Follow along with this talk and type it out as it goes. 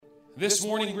This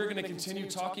morning, we're going to continue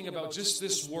talking about just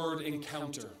this word,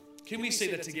 encounter. Can we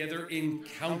say that together?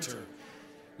 Encounter.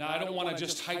 Now, I don't want to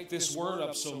just hype this word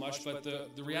up so much, but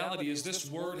the reality is this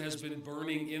word has been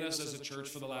burning in us as a church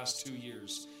for the last 2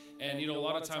 years. And, a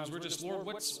lot of times we're just, Lord,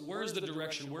 where's the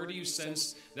direction? Where do you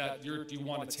sense that you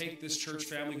want to take this church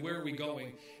family? Where are we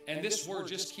going? And this word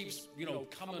just keeps,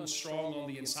 coming strong on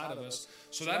the inside of us.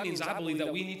 So that means I believe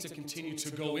that we need to continue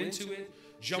to go into it,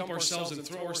 jump ourselves and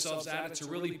throw ourselves at it to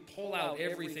really pull out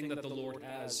everything that the Lord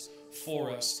has for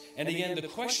us. And again, the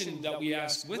question that we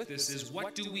ask with this is,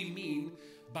 what do we mean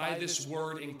by this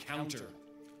word encounter?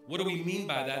 What do we mean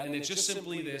by that? And it's just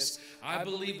simply this. I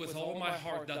believe with all my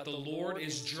heart that the Lord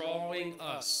is drawing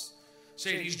us.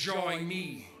 Say it, He's drawing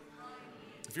me.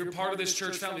 If you're part of this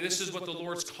church family, this is what the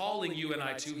Lord's calling you and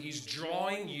I to. He's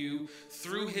drawing you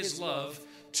through His love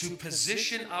to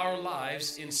position our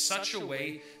lives in such a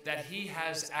way that He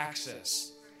has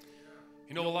access.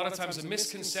 A lot of times the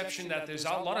misconception that there's a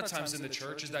lot of times in the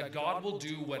church is that God will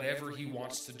do whatever He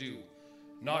wants to do.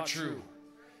 Not true.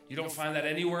 You don't find that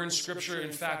anywhere in Scripture.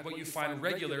 In fact, what you find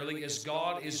regularly is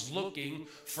God is looking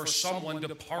for someone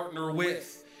to partner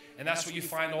with. And that's what you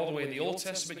find all the way in the Old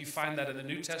Testament. You find that in the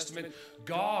New Testament.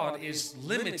 God is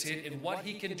limited in what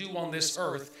He can do on this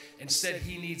earth. Instead,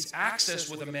 He needs access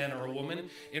with a man or a woman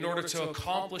in order to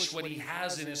accomplish what He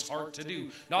has in His heart to do.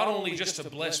 Not only just to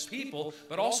bless people,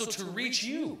 but also to reach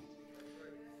you.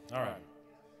 All right.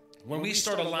 When we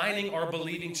start aligning our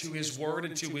believing to His word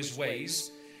and to His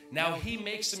ways, now He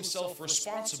makes Himself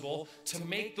responsible to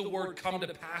make the word come to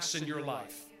pass in your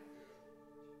life.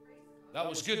 That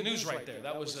was good news right there.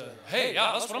 That was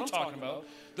that's what I'm talking about.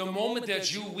 The moment that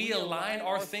we align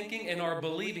our thinking and our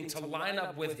believing to line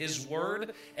up with His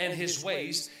word and His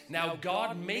ways, now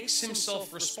God makes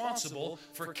Himself responsible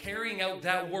for carrying out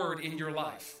that word in your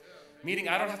life. Meaning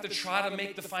I don't have to try to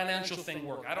make the financial thing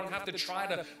work. I don't have to try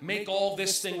to make all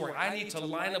this thing work. I need to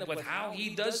line up with how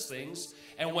He does things.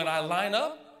 And when I line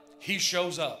up, He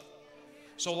shows up.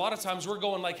 So a lot of times we're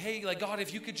going like, hey, God,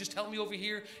 if you could just help me over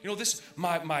here. This,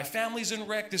 my family's in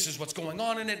wreck. This is what's going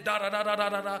on in it,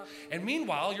 da-da-da-da-da-da. And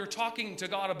meanwhile, you're talking to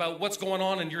God about what's going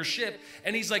on in your ship.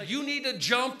 And He's like, you need to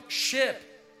jump ship.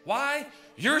 Why?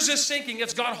 Yours is sinking.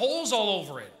 It's got holes all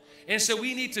over it. And so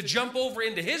we need to jump over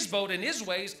into His boat and His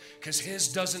ways because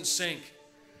His doesn't sink.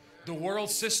 The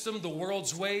world system, the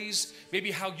world's ways,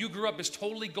 maybe how you grew up is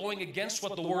totally going against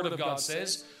what the Word of God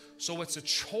says. So it's a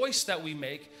choice that we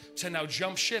make to now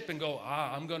jump ship and go,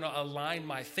 I'm going to align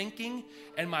my thinking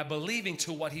and my believing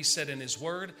to what He said in His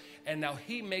word. And now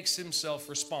He makes Himself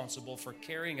responsible for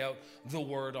carrying out the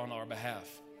word on our behalf.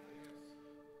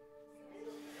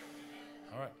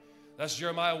 All right. That's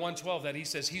Jeremiah 1:12 that He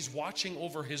says He's watching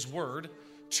over His word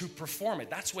to perform it.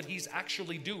 That's what He's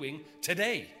actually doing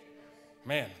today.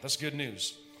 Man, that's good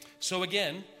news. So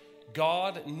again,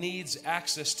 God needs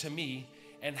access to me.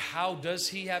 And how does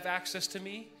He have access to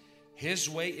me? His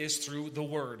way is through the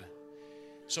word.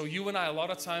 So you and I, a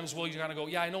lot of times, you're going to go,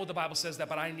 yeah, I know what the Bible says that,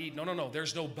 but I need, no,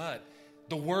 there's no but.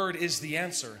 The word is the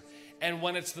answer. And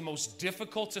when it's the most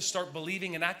difficult to start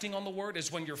believing and acting on the word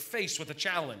is when you're faced with a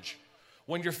challenge.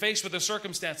 When you're faced with a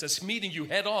circumstance that's meeting you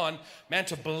head on, man,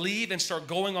 to believe and start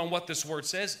going on what this word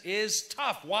says is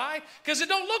tough. Why? Because it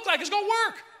don't look like it's going to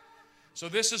work. So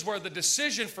this is where the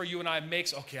decision for you and I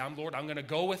makes, okay, Lord, I'm going to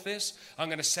go with this. I'm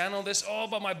going to stand on this. Oh,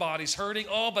 but my body's hurting.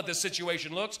 Oh, but the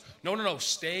situation looks. No.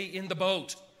 Stay in the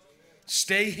boat.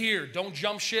 Stay here. Don't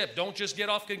jump ship. Don't just get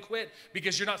off and quit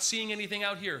because you're not seeing anything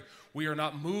out here. We are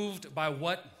not moved by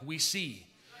what we see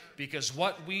because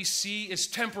what we see is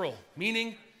temporal,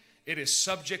 meaning it is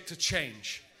subject to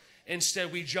change.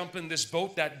 Instead, we jump in this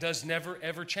boat that does never,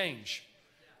 ever change.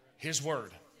 His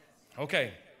word.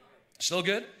 Okay. Still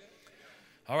good?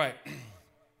 All right.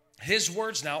 His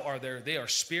words now are there. They are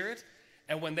spirit.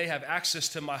 And when they have access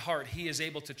to my heart, He is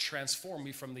able to transform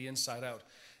me from the inside out.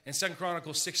 In 2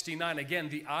 Chronicles 16:9, again,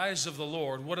 the eyes of the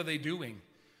Lord, what are they doing?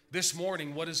 This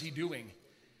morning, what is He doing?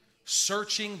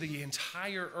 Searching the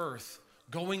entire earth,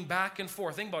 going back and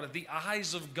forth. Think about it, the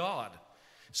eyes of God.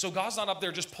 So God's not up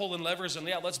there just pulling levers and,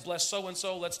 let's bless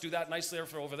so-and-so. Let's do that nicely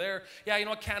for over there. Yeah, you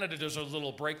know what? Canada does a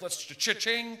little break. Let's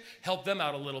cha-ching, help them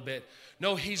out a little bit.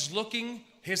 No, He's looking,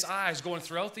 His eyes going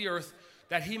throughout the earth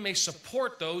that He may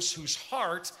support those whose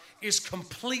heart is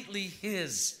completely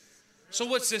His. So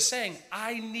what's this saying?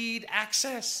 I need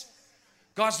access.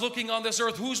 God's looking on this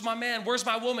earth. Who's my man? Where's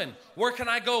my woman? Where can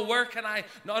I go? Where can I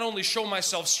not only show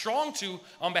myself strong to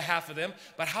on behalf of them,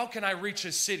 but how can I reach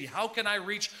a city? How can I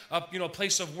reach a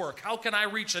place of work? How can I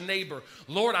reach a neighbor?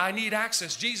 Lord, I need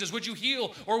access. Jesus, would you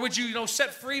heal or would you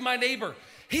set free my neighbor?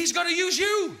 He's going to use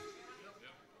you.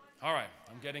 All right,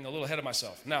 I'm getting a little ahead of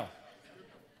myself. Now,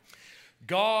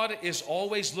 God is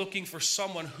always looking for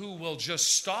someone who will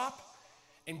just stop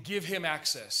and give him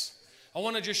access. I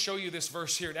want to just show you this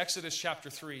verse here in Exodus chapter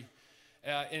 3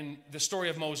 in the story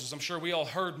of Moses. I'm sure we all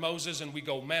heard Moses and we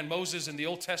go, man, Moses in the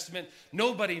Old Testament,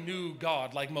 nobody knew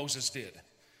God like Moses did.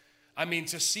 I mean,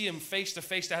 to see him face to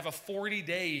face, to have a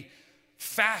 40-day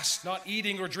fast, not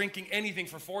eating or drinking anything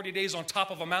for 40 days on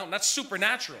top of a mountain, that's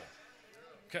supernatural.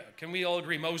 Can we all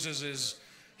agree Moses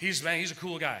he's a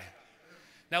cool guy.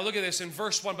 Now look at this in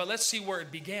verse 1, but let's see where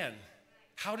it began.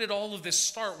 How did all of this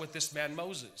start with this man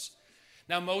Moses?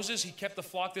 Now Moses, he kept the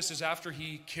flock. This is after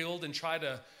he killed and tried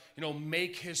to,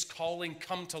 make his calling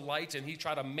come to light, and he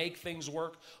tried to make things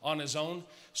work on his own.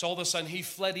 So all of a sudden he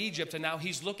fled Egypt, and now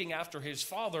he's looking after his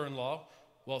father-in-law,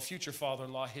 future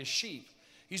father-in-law, his sheep.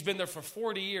 He's been there for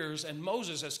 40 years, and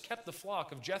Moses has kept the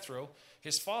flock of Jethro,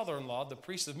 his father-in-law, the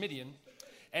priest of Midian,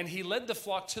 and he led the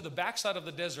flock to the backside of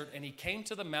the desert, and he came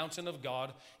to the mountain of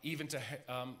God, even to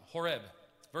Horeb.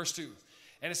 Verse 2.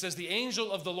 And it says, the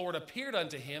angel of the Lord appeared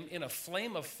unto him in a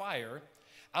flame of fire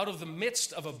out of the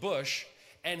midst of a bush,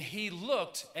 and he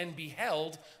looked and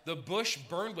beheld the bush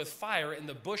burned with fire, and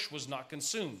the bush was not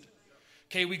consumed.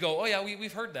 Okay, we go, oh yeah,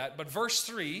 we've heard that. But verse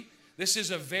 3, this is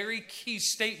a very key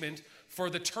statement for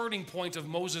the turning point of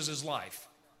Moses' life.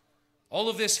 All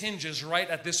of this hinges right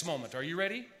at this moment. Are you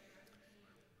ready?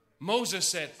 Moses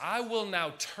said, I will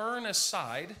now turn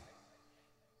aside.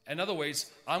 In other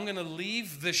words, I'm going to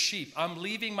leave the sheep. I'm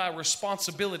leaving my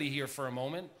responsibility here for a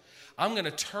moment. I'm going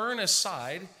to turn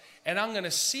aside, and I'm going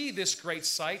to see this great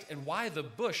sight and why the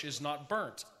bush is not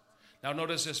burnt. Now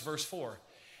notice this, verse 4.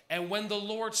 And when the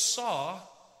Lord saw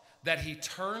that he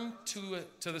turned to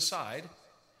the side,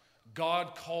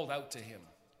 God called out to him.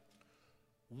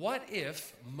 What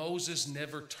if Moses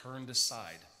never turned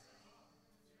aside?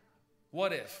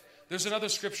 What if? There's another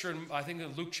scripture, I think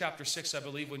in Luke chapter 6, I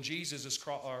believe, when Jesus is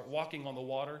walking on the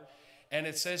water. And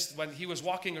it says when he was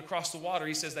walking across the water,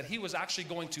 he says that he was actually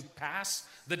going to pass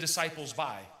the disciples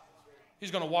by. He's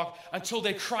going to walk until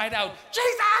they cried out,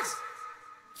 Jesus!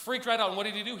 Freaked right out. And what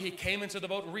did he do? He came into the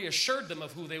boat and reassured them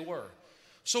of who they were.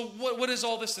 So what is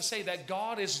all this to say? That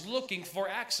God is looking for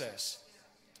access.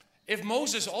 If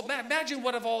Moses, imagine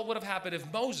what would have happened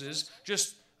if Moses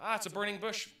just, it's a burning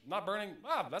bush, not burning.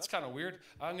 That's kind of weird.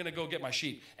 I'm going to go get my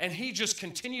sheep. And he just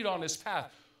continued on his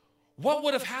path. What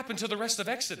would have happened to the rest of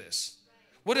Exodus?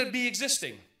 Would it be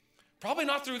existing? Probably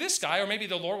not through this guy, or maybe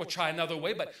the Lord would try another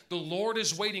way, but the Lord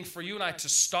is waiting for you and I to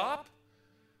stop.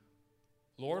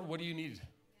 Lord, what do you need?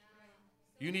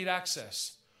 You need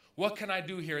access. What can I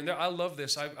do here? And I love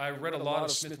this. I read a lot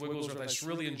of Smith Wigglesworth. I just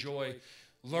really enjoy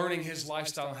learning his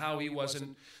lifestyle and how he was.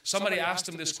 And somebody asked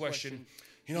him this question,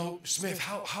 Smith,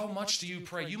 how much do you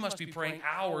pray? You must be praying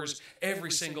hours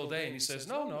every single day. And he says,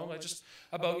 no, I just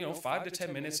about, 5 to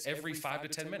 10 minutes every 5 to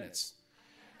 10 minutes.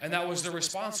 And that was the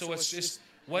response. So it's just,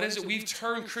 what is it? We've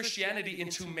turned Christianity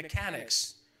into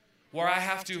mechanics where I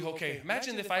have to,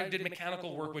 imagine if I did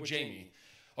mechanical work with Jamie.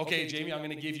 Okay, Jamie, I'm going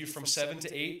to give you from 7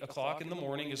 to 8 o'clock in the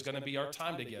morning is going to be our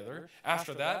time together.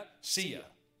 After that, see ya.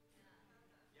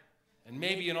 And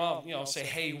maybe, I'll say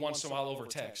hey once in a while over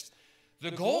text.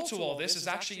 The goal to all this is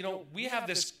actually, we have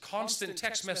this constant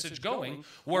text message going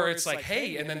where it's like,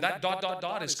 hey, and then that ...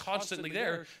 is constantly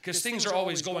there because things are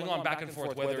always going on back and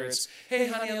forth, whether it's, hey,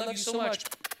 honey, I love you so much.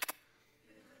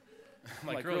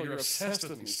 I'm like, girl, you're obsessed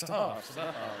with me. Stop.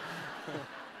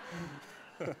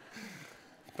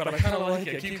 But I kind of like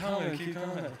it. Keep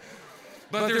coming.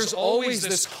 But there's always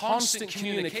this constant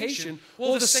communication.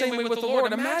 Well, the same way with the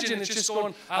Lord. Imagine it's just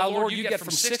going, Lord, you get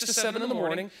from 6 to 7 in the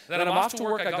morning, then I'm off to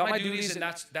work, I got my duties,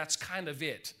 and that's kind of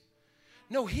it.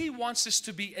 No, he wants this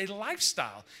to be a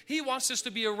lifestyle. He wants this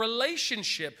to be a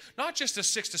relationship, not just a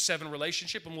 6 to 7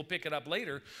 relationship, and we'll pick it up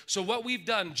later. So what we've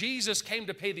done, Jesus came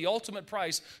to pay the ultimate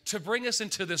price to bring us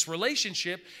into this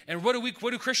relationship. And what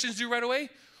do Christians do right away?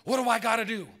 What do I got to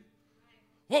do?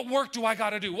 What work do I got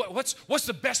to do? What's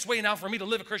the best way now for me to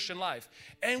live a Christian life?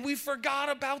 And we forgot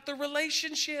about the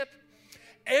relationship.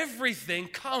 Everything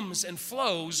comes and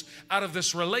flows out of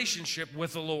this relationship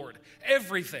with the Lord.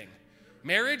 Everything.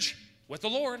 Marriage, with the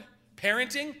Lord.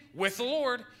 Parenting, with the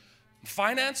Lord.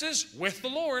 Finances, with the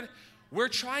Lord. We're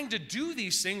trying to do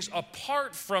these things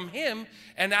apart from Him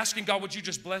and asking God, would you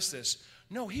just bless this?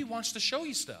 No, He wants to show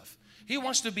you stuff. He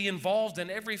wants to be involved in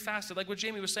every facet, like what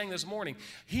Jamie was saying this morning.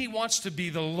 He wants to be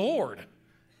the Lord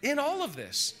in all of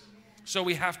this. So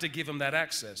we have to give Him that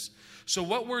access. So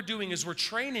what we're doing is we're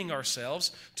training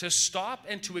ourselves to stop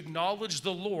and to acknowledge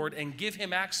the Lord and give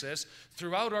Him access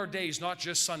throughout our days, not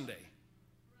just Sunday.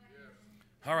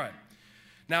 All right.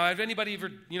 Now, have anybody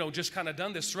ever, just kind of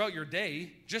done this throughout your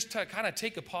day, just to kind of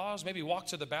take a pause, maybe walk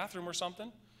to the bathroom or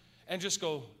something, and just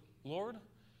go, Lord,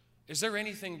 is there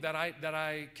anything that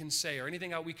I can say or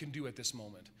anything that we can do at this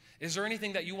moment? Is there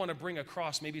anything that you want to bring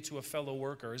across maybe to a fellow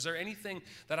worker? Is there anything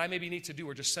that I maybe need to do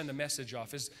or just send a message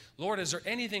off? Lord, is there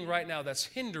anything right now that's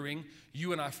hindering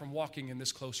you and I from walking in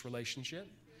this close relationship?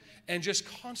 And just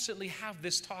constantly have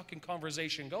this talk and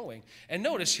conversation going. And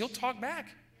notice, he'll talk back.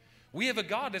 We have a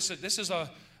God, this is a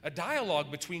dialogue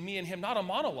between me and him, not a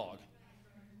monologue.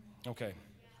 Okay.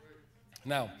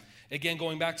 Now, again,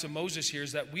 going back to Moses here,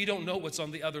 is that we don't know what's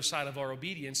on the other side of our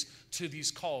obedience to these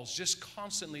calls. Just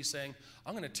constantly saying,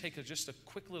 I'm going to take just a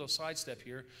quick little sidestep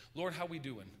here. Lord, how we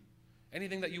doing?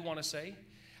 Anything that you want to say?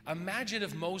 Imagine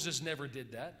if Moses never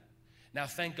did that. Now,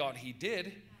 thank God he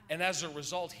did. And as a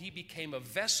result, he became a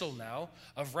vessel now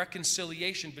of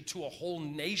reconciliation to a whole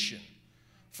nation.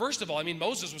 First of all, I mean,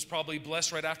 Moses was probably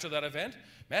blessed right after that event.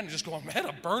 Man, just going, man,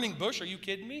 a burning bush, are you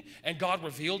kidding me? And God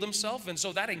revealed himself. And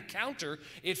so that encounter,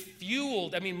 it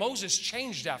fueled, I mean, Moses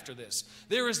changed after this.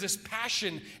 There is this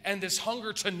passion and this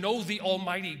hunger to know the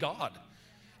Almighty God.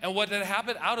 And what had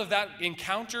happened out of that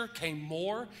encounter came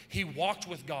more. He walked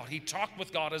with God. He talked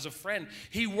with God as a friend.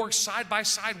 He worked side by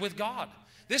side with God.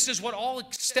 This is what all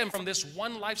stemmed from this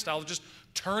one lifestyle of just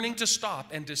turning to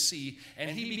stop and to see. And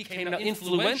he became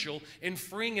influential in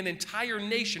freeing an entire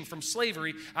nation from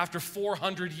slavery after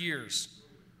 400 years.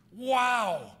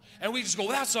 Wow. And we just go,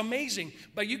 that's amazing.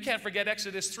 But you can't forget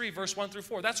Exodus 3, verse 1 through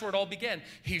 4. That's where it all began.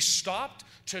 He stopped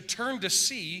to turn to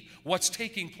see what's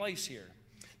taking place here.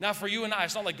 Now, for you and I,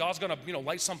 it's not like God's going to,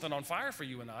 light something on fire for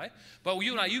you and I. But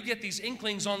you and I, you get these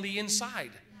inklings on the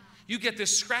inside. You get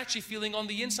this scratchy feeling on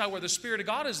the inside where the Spirit of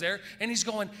God is there, and he's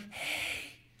going,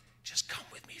 hey, just come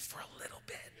with me for a little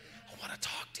bit. I want to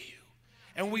talk to you.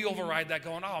 And we override that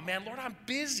going, oh, man, Lord, I'm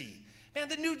busy. Man,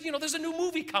 there's a new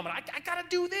movie coming. I got to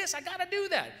do this. I got to do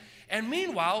that. And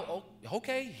meanwhile,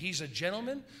 okay, he's a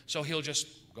gentleman, so he'll just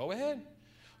go ahead.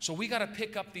 So we got to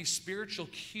pick up these spiritual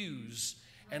cues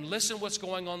and listen what's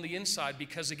going on the inside,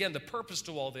 because again, the purpose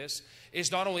to all this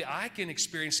is not only I can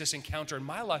experience this encounter and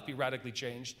my life be radically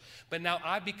changed, but now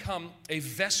I become a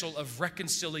vessel of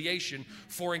reconciliation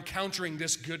for encountering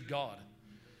this good God.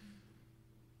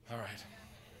 All right.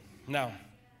 Now,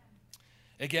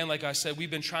 again, like I said, we've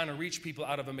been trying to reach people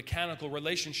out of a mechanical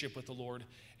relationship with the Lord,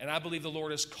 and I believe the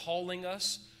Lord is calling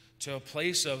us to a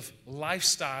place of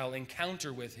lifestyle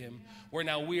encounter with him, where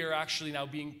now we are actually now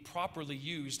being properly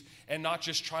used and not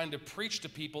just trying to preach to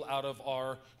people out of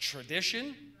our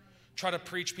tradition, try to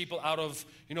preach people out of,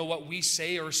 what we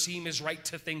say or seem is right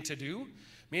thing to do. I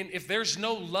mean, if there's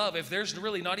no love, if there's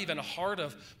really not even a heart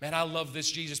of, man, I love this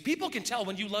Jesus. People can tell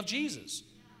when you love Jesus.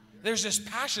 There's this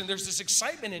passion, there's this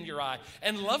excitement in your eye,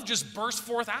 and love just bursts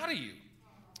forth out of you.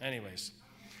 Anyways,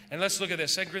 and let's look at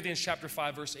this, 2 Corinthians chapter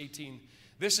 5, verse 18.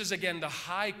 This is, again, the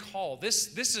high call.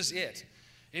 This is it.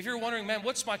 If you're wondering, man,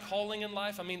 what's my calling in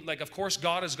life? I mean, of course,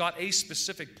 God has got a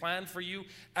specific plan for you.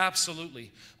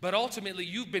 Absolutely. But ultimately,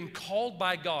 you've been called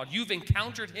by God. You've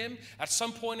encountered him at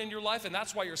some point in your life, and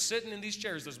that's why you're sitting in these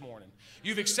chairs this morning.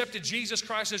 You've accepted Jesus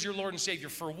Christ as your Lord and Savior.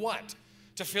 For what?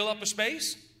 To fill up a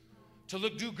space? To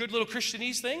do good little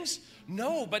Christianese things?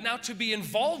 No, but now to be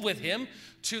involved with him,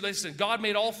 listen, God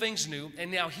made all things new,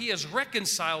 and now he has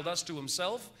reconciled us to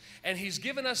himself. And he's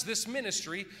given us this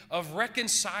ministry of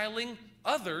reconciling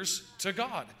others to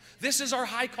God. This is our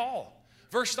high call.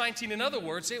 Verse 19, in other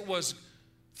words, it was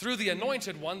through the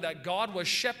Anointed One that God was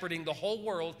shepherding the whole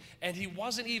world, and he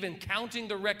wasn't even counting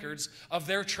the records of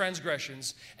their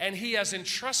transgressions. And he has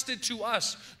entrusted to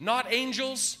us, not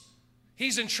angels,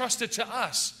 he's entrusted to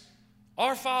us.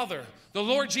 Our Father, the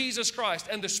Lord Jesus Christ,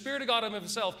 and the Spirit of God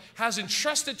himself has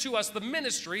entrusted to us the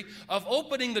ministry of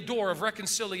opening the door of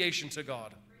reconciliation to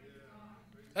God.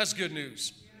 That's good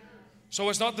news. So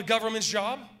it's not the government's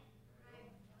job.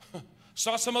 It's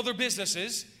not some other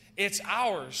businesses. It's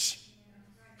ours.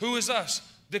 Who is us?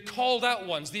 The called out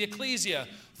ones, the ecclesia,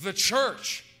 the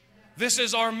church. This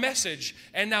is our message.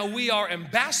 And now we are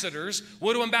ambassadors.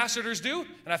 What do ambassadors do?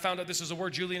 And I found out this is a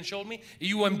word Julian showed me.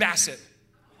 You ambassador.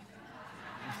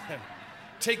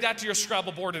 Take that to your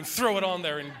Scrabble board and throw it on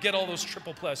there and get all those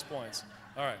triple plus points.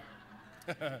 All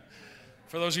right.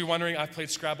 For those of you wondering, I've played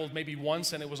Scrabble maybe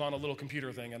once, and it was on a little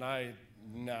computer thing, and I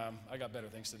got better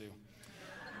things to do.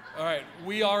 All right,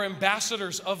 we are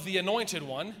ambassadors of the Anointed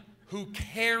One who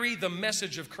carry the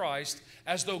message of Christ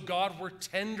as though God were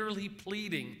tenderly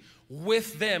pleading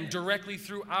with them directly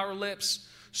through our lips.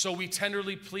 So we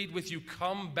tenderly plead with you,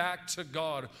 come back to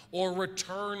God or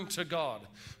return to God.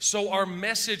 So our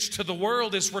message to the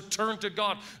world is return to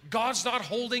God. God's not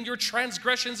holding your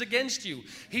transgressions against you.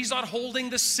 He's not holding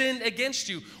the sin against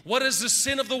you. What is the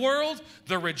sin of the world?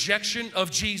 The rejection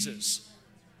of Jesus.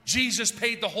 Jesus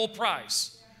paid the whole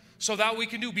price so that we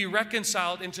can be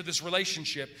reconciled into this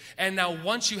relationship. And now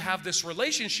once you have this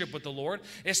relationship with the Lord,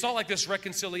 it's not like this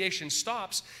reconciliation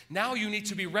stops. Now you need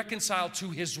to be reconciled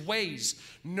to his ways.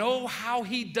 Know how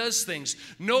he does things.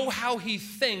 Know how he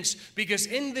thinks, because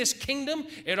in this kingdom,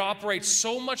 it operates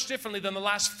so much differently than the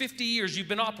last 50 years you've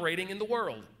been operating in the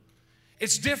world.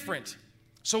 It's different.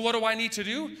 So what do I need to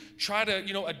do? Try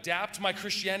to, adapt my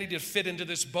Christianity to fit into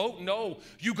this boat? No,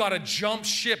 you got to jump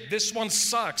ship. This one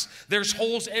sucks. There's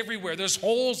holes everywhere. There's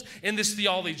holes in this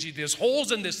theology. There's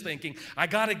holes in this thinking. I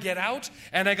got to get out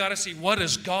and I got to see, what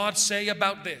does God say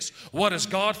about this? What does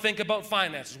God think about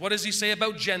finances? What does he say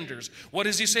about genders? What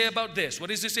does he say about this?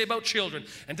 What does he say about children?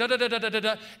 And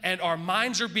da-da-da-da-da-da. And our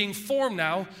minds are being formed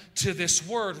now to this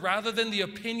word rather than the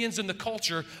opinions and the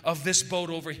culture of this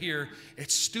boat over here.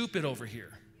 It's stupid over here.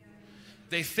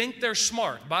 They think they're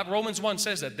smart. Romans 1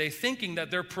 says that. They're thinking that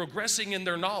they're progressing in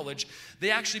their knowledge. They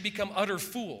actually become utter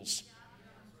fools.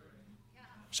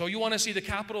 So you want to see the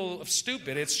capital of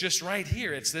stupid? It's just right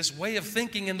here. It's this way of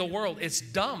thinking in the world. It's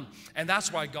dumb. And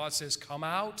that's why God says, come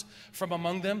out from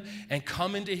among them and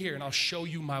come into here, and I'll show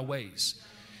you my ways.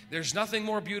 There's nothing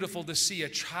more beautiful to see a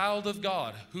child of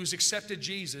God who's accepted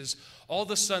Jesus all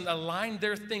of a sudden align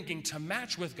their thinking to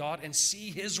match with God and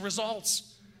see his results.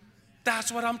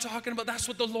 That's what I'm talking about. That's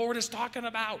what the Lord is talking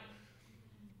about.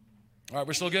 All right,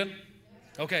 we're still good?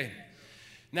 Okay.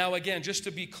 Now again, just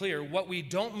to be clear, what we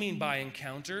don't mean by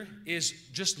encounter is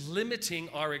just limiting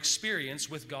our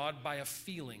experience with God by a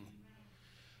feeling.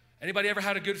 Anybody ever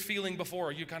had a good feeling before,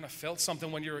 or you kind of felt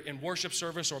something when you're in worship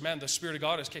service, or man, the Spirit of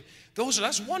God is came?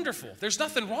 That's wonderful. There's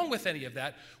nothing wrong with any of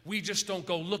that. We just don't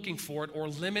go looking for it or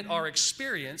limit our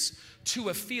experience to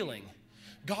a feeling.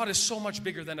 God is so much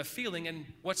bigger than a feeling, and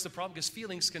what's the problem? Because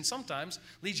feelings can sometimes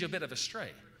lead you a bit of astray.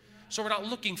 So we're not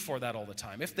looking for that all the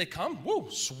time. If they come, woo,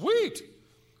 sweet.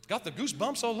 Got the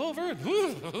goosebumps all over.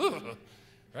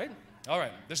 Right? All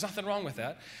right, there's nothing wrong with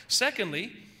that.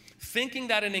 Secondly, thinking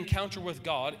that an encounter with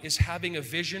God is having a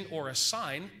vision or a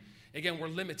sign, again, we're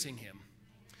limiting him.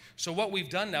 So what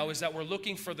we've done now is that we're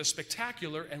looking for the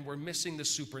spectacular and we're missing the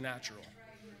supernatural.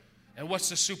 And what's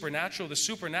the supernatural? The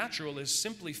supernatural is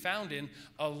simply found in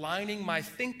aligning my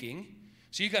thinking.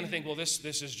 So you kind of think, well, this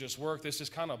is just work. This is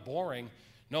kind of boring.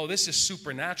 No, this is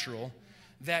supernatural.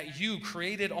 That you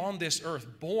created on this earth,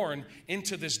 born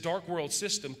into this dark world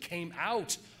system, came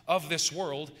out of this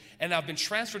world, and have been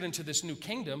transferred into this new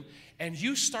kingdom. And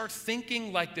you start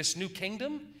thinking like this new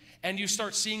kingdom, and you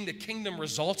start seeing the kingdom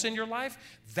results in your life.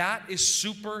 That is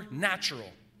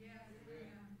supernatural.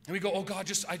 And we go, oh God,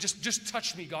 just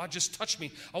touch me, God, just touch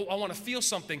me. I want to feel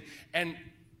something. And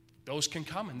those can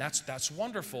come, and that's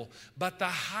wonderful. But the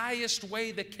highest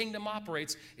way the kingdom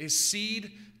operates is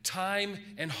seed, time,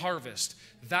 and harvest.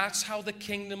 That's how the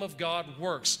kingdom of God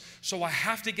works. So I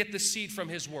have to get the seed from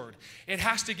his word. It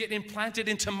has to get implanted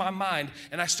into my mind,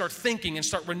 and I start thinking and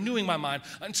start renewing my mind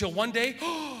until one day,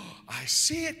 oh, I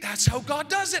see it. That's how God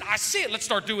does it. I see it. Let's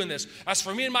start doing this. As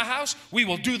for me and my house, we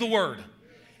will do the word.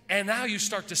 And now you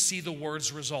start to see the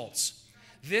word's results.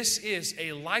 This is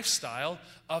a lifestyle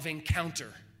of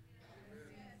encounter.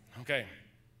 Okay.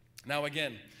 Now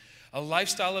again, a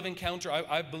lifestyle of encounter,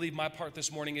 I believe my part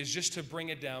this morning is just to bring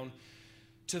it down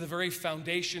to the very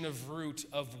foundation of root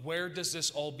of where does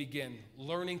this all begin.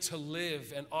 Learning to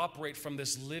live and operate from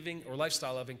this living or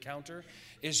lifestyle of encounter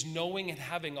is knowing and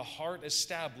having a heart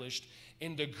established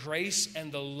in the grace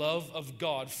and the love of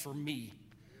God for me.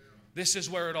 This is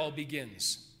where it all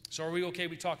begins. So are we okay?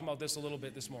 We talking about this a little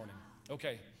bit this morning.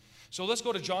 Okay. So let's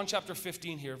go to John chapter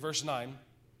 15 here, verse 9.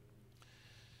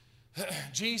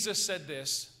 Jesus said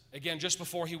this, again, just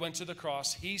before he went to the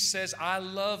cross. He says, I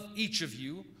love each of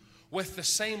you with the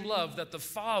same love that the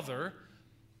Father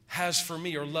has for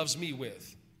me or loves me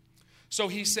with. So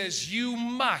he says, you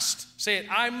must. Say it,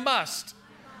 I must.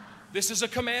 This is a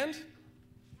command.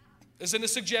 Isn't a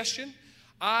suggestion?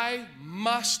 I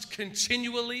must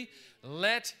continually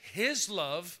let his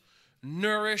love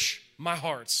nourish my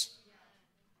hearts.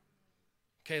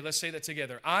 Okay, let's say that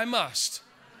together. I must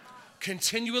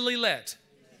continually let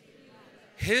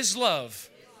his love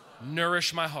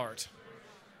nourish my heart.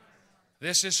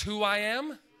 This is who I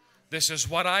am. This is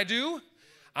what I do.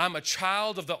 I'm a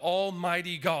child of the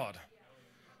Almighty God.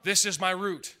 This is my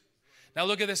root. Now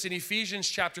look at this in Ephesians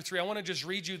chapter 3. I want to just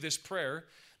read you this prayer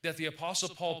that the Apostle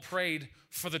Paul prayed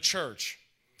for the church.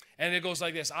 And it goes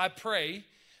like this. I pray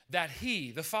that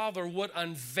he, the Father, would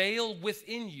unveil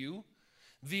within you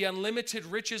the unlimited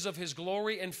riches of his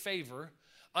glory and favor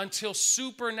until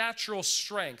supernatural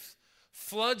strength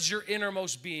floods your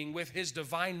innermost being with his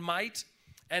divine might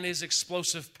and his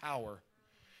explosive power.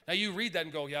 Now you read that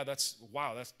and go, yeah, that's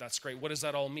great. What does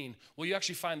that all mean? Well, you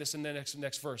actually find this in the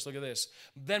next verse. Look at this.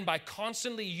 Then by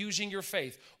constantly using your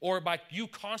faith, or by you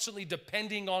constantly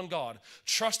depending on God,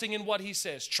 trusting in what he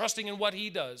says, trusting in what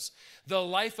he does, the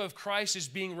life of Christ is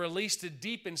being released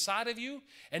deep inside of you.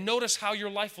 And notice how your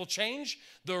life will change.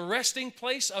 The resting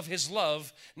place of his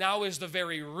love now is the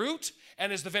very root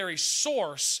and is the very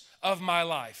source of my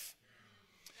life.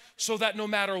 So that no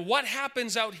matter what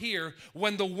happens out here,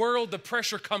 when the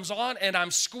pressure comes on and I'm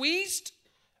squeezed,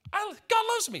 God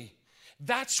loves me.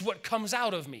 That's what comes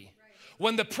out of me.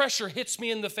 When the pressure hits me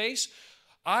in the face,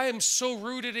 I am so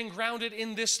rooted and grounded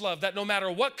in this love that no matter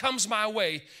what comes my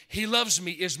way, he loves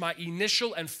me is my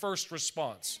initial and first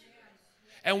response.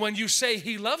 And when you say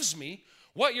he loves me,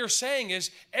 what you're saying is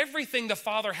everything the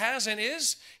Father has and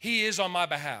is, he is on my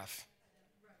behalf.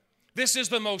 This is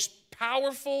the most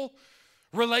powerful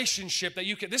relationship that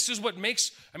you can. This is what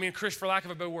makes, for lack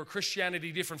of a better word,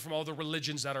 Christianity different from all the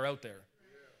religions that are out there.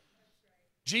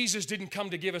 Jesus didn't come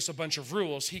to give us a bunch of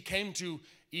rules. He came to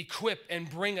equip and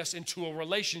bring us into a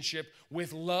relationship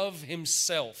with love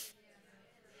himself.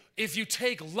 If you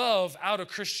take love out of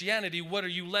Christianity, what are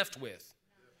you left with?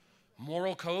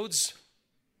 Moral codes?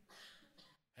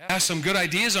 Has some good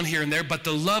ideas on here and there, but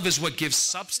the love is what gives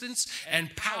substance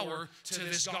and power to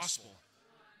this gospel.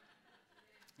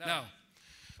 Now,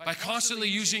 by constantly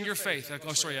using your faith,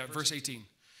 verse 18,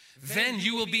 then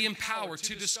you will be empowered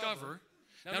to discover.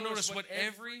 Now notice what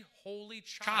every holy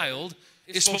child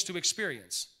is supposed to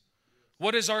experience.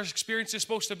 What is our experience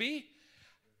supposed to be?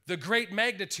 The great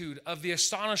magnitude of the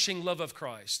astonishing love of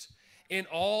Christ in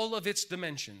all of its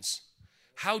dimensions.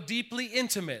 How deeply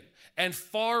intimate and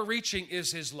far-reaching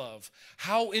is his love.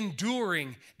 How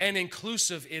enduring and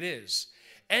inclusive it is.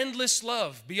 Endless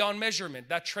love beyond measurement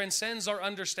that transcends our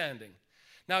understanding.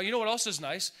 Now, you know what else is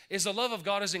nice? Is the love of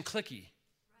God isn't cliquey.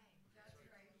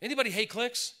 Anybody hate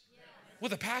cliques?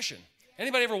 With a passion.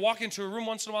 Anybody ever walk into a room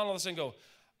once in a while and all of a sudden go,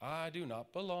 I do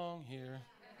not belong here.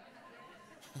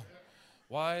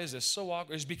 Why is this so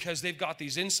awkward? It's because they've got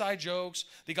these inside jokes.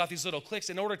 They got these little cliques.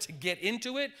 In order to get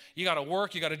into it, you got to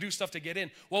work. You got to do stuff to get in.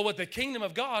 Well, with the kingdom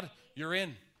of God, you're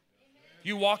in.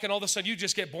 You walk and all of a sudden you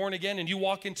just get born again and you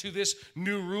walk into this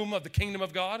new room of the kingdom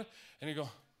of God and you go,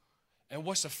 and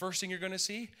what's the first thing you're going to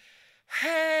see?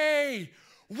 Hey,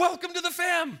 welcome to the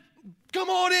fam. Come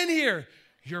on in here.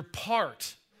 You're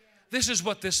part. This is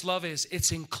what this love is.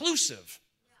 It's inclusive,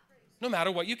 no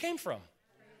matter what you came from.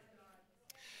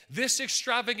 This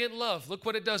extravagant love, look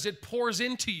what it does. It pours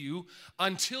into you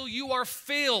until you are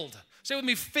filled. Say with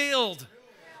me, filled.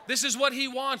 This is what he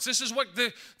wants. This is what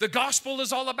the gospel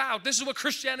is all about. This is what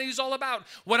Christianity is all about.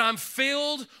 When I'm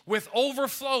filled with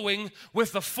overflowing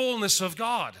with the fullness of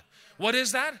God. What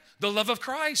is that? The love of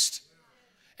Christ.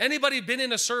 Anybody been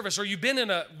in a service or you've been in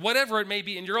a, whatever it may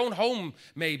be, in your own home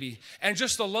maybe, and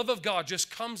just the love of God just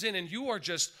comes in and you are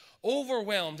just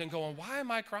overwhelmed and going, why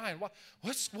am I crying? What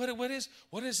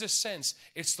is this sense?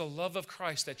 It's the love of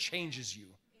Christ that changes you.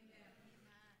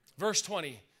 Verse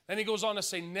 20, then he goes on to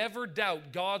say, never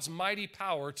doubt God's mighty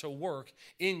power to work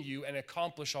in you and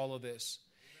accomplish all of this.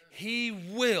 He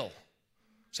will.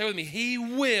 Say with me, he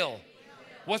will.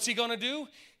 What's he going to do?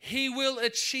 He will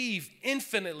achieve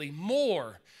infinitely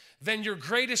more than your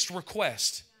greatest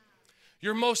request,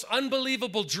 your most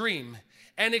unbelievable dream,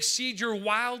 and exceed your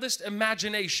wildest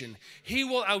imagination. He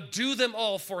will outdo them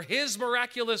all for his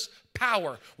miraculous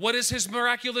power. What is his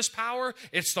miraculous power?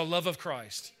 It's the love of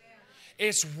Christ.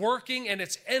 It's working and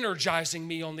it's energizing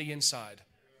me on the inside.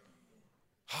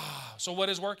 So what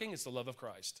is working? It's the love of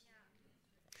Christ.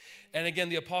 And again,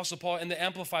 the Apostle Paul in the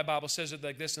Amplified Bible says it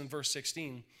like this in verse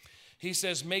 16. He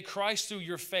says, may Christ through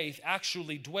your faith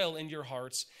actually dwell in your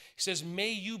hearts. He says,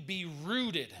 may you be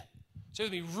rooted. Say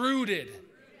with me, rooted.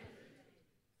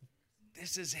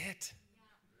 This is it.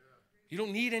 You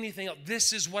don't need anything else.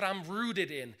 This is what I'm rooted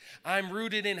in. I'm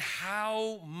rooted in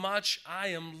how much I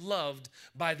am loved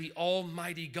by the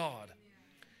Almighty God.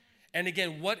 And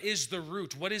again, what is the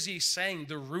root? What is he saying?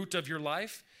 The root of your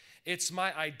life? It's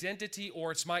my identity,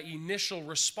 or it's my initial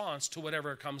response to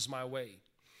whatever comes my way.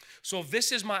 So if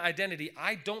this is my identity,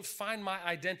 I don't find my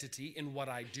identity in what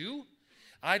I do.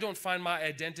 I don't find my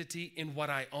identity in what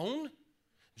I own.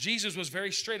 Jesus was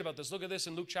very straight about this. Look at this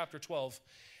in Luke chapter 12.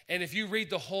 And if you read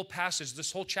the whole passage,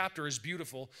 this whole chapter is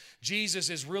beautiful. Jesus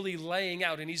is really laying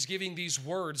out, and he's giving these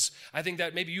words. I think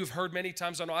that maybe you've heard many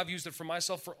times. I know I've used it for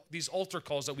myself for these altar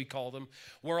calls that we call them,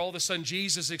 where all of a sudden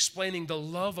Jesus is explaining the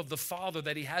love of the Father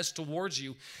that he has towards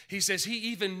you. He says he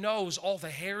even knows all the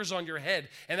hairs on your head.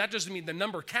 And that doesn't mean the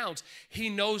number counts. He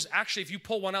knows, actually, if you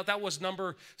pull one out, that was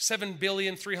number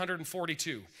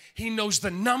 7,342,000,000. He knows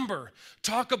the number.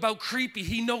 Talk about creepy.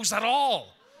 He knows that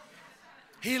all.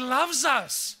 He loves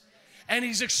us. And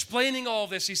he's explaining all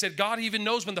this. He said, God even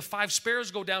knows when the 5 sparrows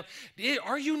go down.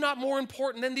 Are you not more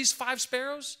important than these 5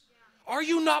 sparrows? Are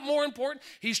you not more important?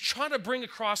 He's trying to bring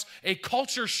across a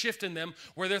culture shift in them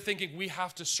where they're thinking we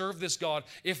have to serve this God.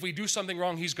 If we do something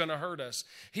wrong, he's going to hurt us.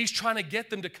 He's trying to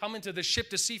get them to come into the ship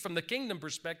to see from the kingdom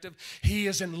perspective, he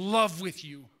is in love with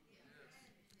you.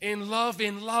 In love,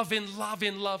 in love, in love,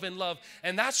 in love, in love.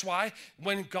 And that's why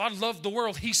when God loved the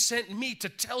world, he sent me to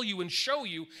tell you and show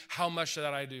you how much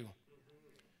that I do.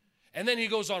 And then he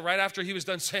goes on, right after he was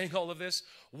done saying all of this,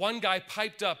 one guy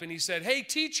piped up and he said, hey,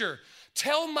 teacher,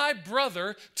 tell my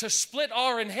brother to split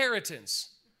our inheritance.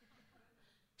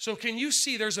 So can you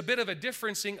see there's a bit of a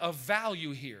differencing of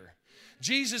value here?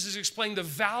 Jesus is explaining the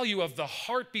value of the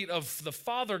heartbeat of the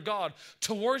Father God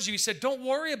towards you. He said, don't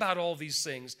worry about all these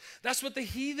things. That's what the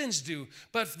heathens do.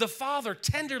 But the Father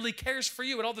tenderly cares for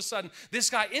you. And all of a sudden,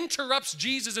 this guy interrupts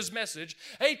Jesus' message.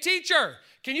 Hey, teacher,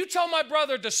 can you tell my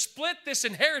brother to split this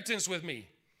inheritance with me?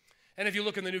 And if you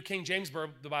look in the New King James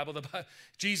Bible,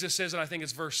 Jesus says, and I think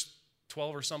it's verse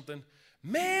 12 or something,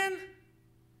 man,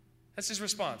 that's his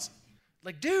response.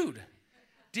 Like, dude,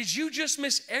 did you just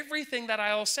miss everything that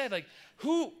I all said? Like,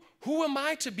 who am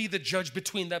I to be the judge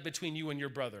between you and your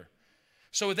brother?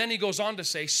 So then he goes on to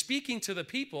say, speaking to the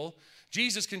people,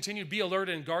 Jesus continued, be alert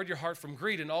and guard your heart from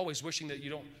greed and always wishing that you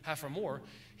don't have for more.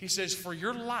 He says, for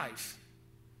your life,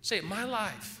 say it, my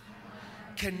life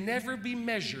can never be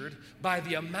measured by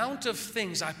the amount of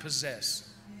things I possess.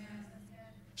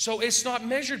 So it's not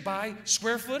measured by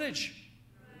square footage.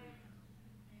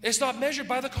 It's not measured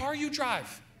by the car you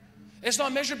drive. It's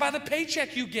not measured by the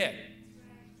paycheck you get.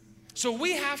 So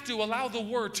we have to allow the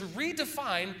word to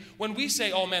redefine when we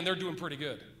say, oh man, they're doing pretty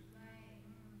good.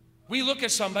 We look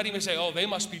at somebody and we say, oh, they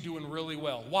must be doing really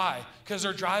well. Why? Because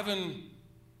they're driving,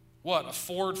 what, a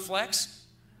Ford Flex?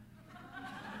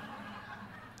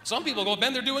 Some people go,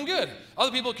 man, they're doing good.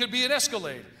 Other people could be an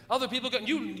Escalade. Other people,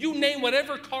 you name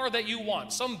whatever car that you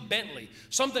want, some Bentley,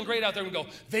 something great out there, and go,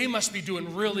 they must be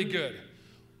doing really good.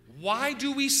 Why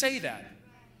do we say that?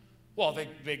 Well,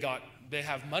 they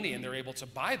have money and they're able to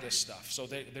buy this stuff, so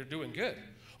they're doing good.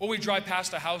 Or we drive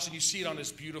past a house and you see it on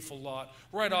this beautiful lot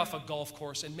right off a golf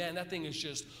course, and man, that thing is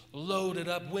just loaded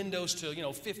up, windows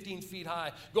to 15 feet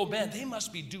high. Go, man, they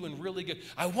must be doing really good.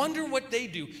 I wonder what they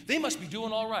do. They must be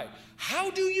doing all right. How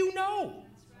do you know?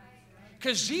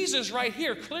 Because Jesus right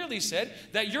here clearly said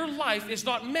that your life is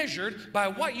not measured by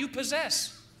what you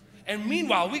possess. And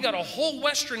meanwhile, we got a whole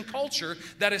Western culture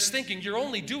that is thinking you're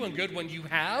only doing good when you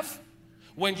have,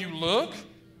 when you look,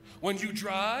 when you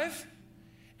drive,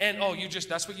 and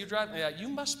that's what you drive? Yeah, you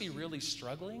must be really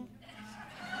struggling.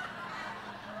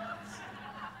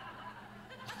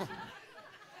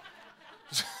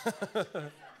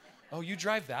 Oh, you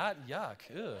drive that? Yuck.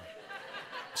 Ew.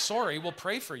 Sorry, we'll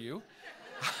pray for you.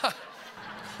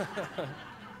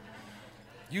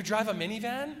 You drive a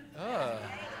minivan?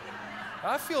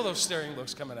 I feel those staring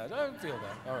looks coming at you. I feel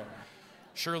that. All right.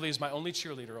 Shirley is my only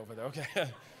cheerleader over there. Okay.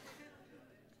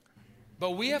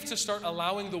 But we have to start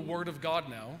allowing the Word of God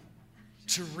now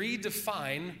to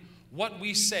redefine what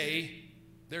we say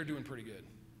they're doing pretty good.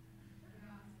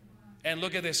 And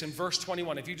look at this in verse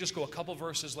 21. If you just go a couple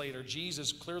verses later,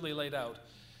 Jesus clearly laid out,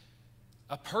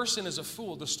 a person is a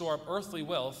fool to store up earthly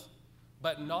wealth,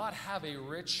 but not have a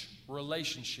rich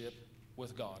relationship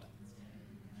with God.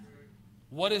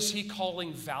 What is he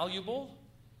calling valuable?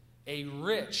 A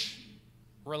rich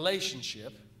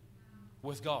relationship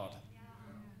with God.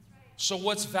 So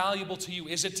what's valuable to you?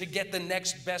 Is it to get the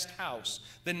next best house,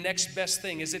 the next best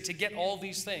thing? Is it to get all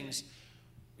these things?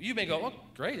 You may go, oh,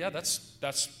 great, yeah,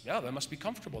 that must be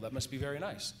comfortable. That must be very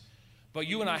nice. But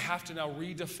you and I have to now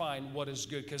redefine what is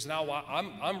good, because now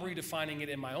I'm redefining it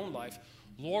in my own life.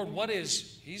 Lord, what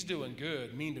is he's doing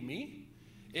good mean to me?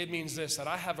 It means this, that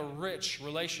I have a rich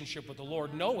relationship with the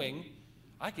Lord, knowing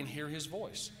I can hear his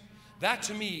voice. That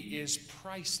to me is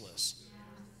priceless.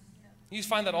 You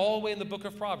find that all the way in the book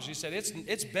of Proverbs. He said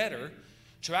it's better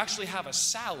to actually have a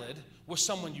salad with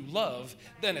someone you love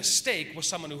than a steak with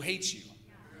someone who hates you.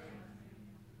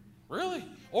 Really?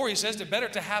 Or he says it's better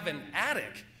to have an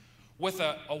attic with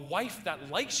a wife that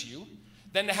likes you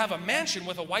than to have a mansion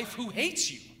with a wife who hates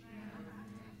you.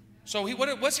 So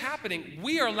what's happening?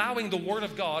 We are allowing the Word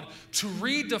of God to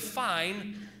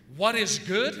redefine what is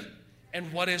good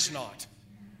and what is not.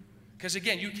 Because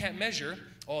again, you can't measure,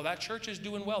 oh, that church is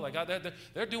doing well. They got that.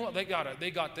 They're doing. They got it.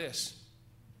 They got this.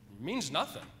 It means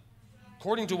nothing.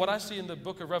 According to what I see in the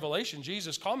book of Revelation,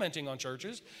 Jesus commenting on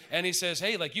churches, and he says,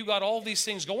 hey, like you got all these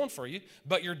things going for you,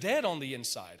 but you're dead on the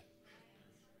inside.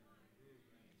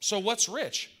 So what's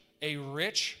rich? A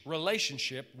rich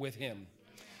relationship with him.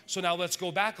 So now let's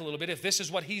go back a little bit. If this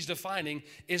is what he's defining,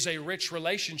 is a rich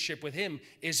relationship with him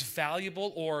is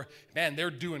valuable, or, man, they're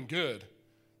doing good.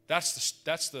 That's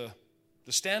the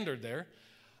standard there.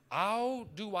 How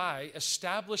do I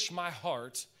establish my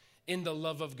heart in the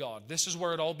love of God? This is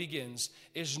where it all begins,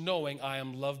 is knowing I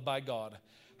am loved by God.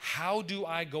 How do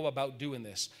I go about doing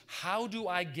this? How do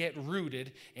I get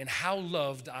rooted in how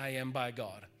loved I am by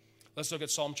God? Let's look at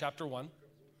Psalm chapter 1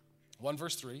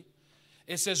 verse 3.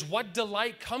 It says, what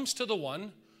delight comes to the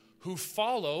one who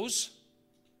follows?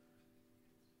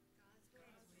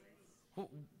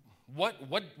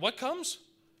 What comes?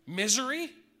 Misery?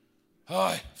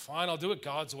 Oh, fine, I'll do it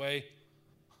God's way.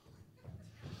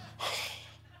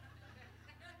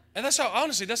 And that's how,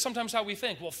 honestly, that's sometimes how we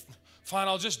think. Well, fine,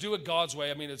 I'll just do it God's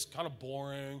way. I mean, it's kind of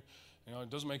boring. You know, it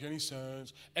doesn't make any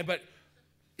sense. But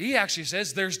he actually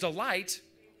says there's delight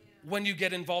when you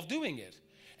get involved doing it.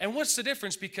 And what's the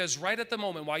difference? Because right at the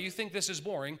moment, why you think this is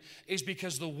boring is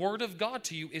because the Word of God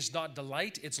to you is not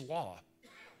delight, it's law.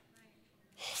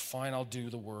 Oh, fine, I'll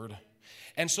do the Word.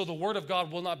 And so the Word of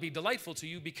God will not be delightful to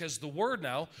you because the Word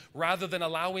now, rather than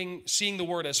seeing the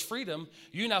Word as freedom,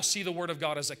 you now see the Word of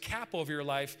God as a cap over your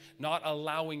life, not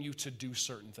allowing you to do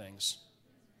certain things.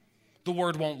 The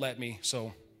Word won't let me,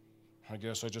 so I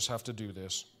guess I just have to do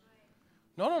this.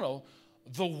 No.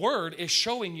 The Word is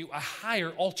showing you a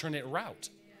higher alternate route.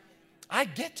 I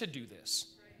get to do this.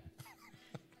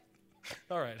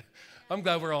 All right. I'm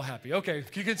glad we're all happy. Okay,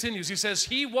 he continues. He says,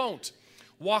 he won't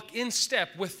walk in step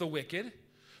with the wicked,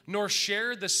 nor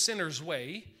share the sinner's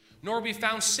way, nor be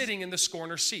found sitting in the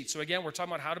scorner's seat. So again, we're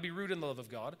talking about how to be rooted in the love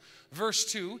of God. Verse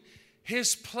 2,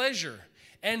 his pleasure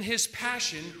and his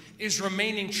passion is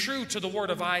remaining true to the word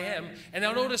of I am. And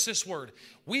now notice this word.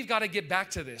 We've got to get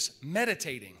back to this.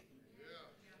 Meditating.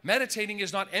 Meditating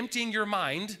is not emptying your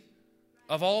mind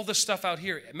of all the stuff out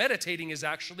here. Meditating is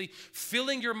actually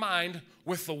filling your mind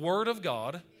with the Word of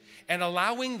God and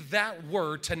allowing that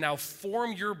Word to now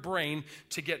form your brain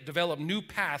to develop new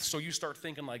paths so you start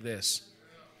thinking like this.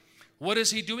 What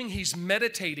is he doing? He's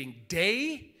meditating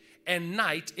day and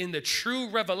night in the true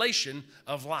revelation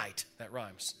of light. That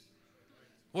rhymes.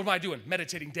 What am I doing?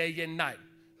 Meditating day and night.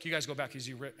 Can you guys go back because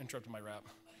you interrupted my rap?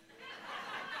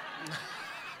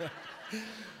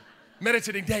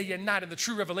 Meditating day and night in the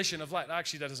true revelation of light.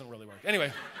 Actually, that doesn't really work.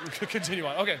 Anyway, continue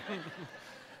on. Okay.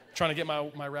 Trying to get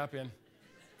my rap in.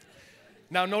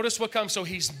 Now notice what comes. So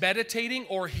he's meditating,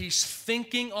 or he's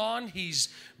thinking on, he's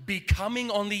becoming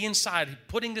on the inside,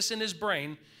 putting this in his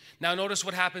brain. Now notice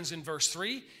what happens in verse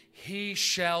 3. He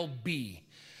shall be.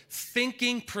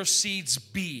 Thinking precedes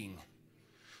being.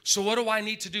 So what do I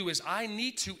need to do is I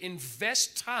need to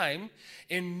invest time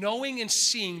in knowing and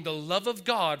seeing the love of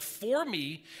God for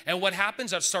me. And what happens,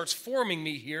 that starts forming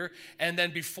me here. And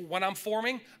then when I'm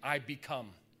forming, I become.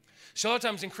 So a lot of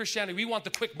times in Christianity, we want the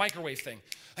quick microwave thing.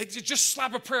 Like, just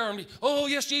slap a prayer on me. Oh,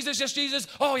 yes, Jesus, yes, Jesus.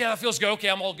 Oh, yeah, that feels good.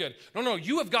 Okay, I'm all good. No,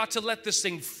 you have got to let this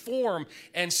thing form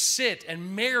and sit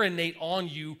and marinate on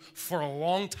you for a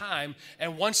long time.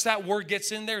 And once that word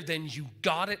gets in there, then you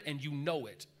got it and you know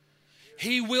it.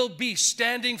 He will be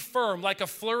standing firm like a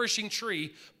flourishing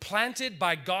tree planted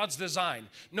by God's design.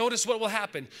 Notice what will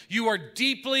happen. You are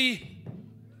deeply,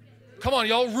 come on,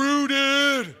 y'all,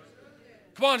 rooted.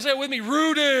 Come on, say it with me,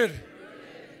 rooted.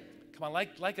 Come on,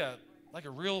 like a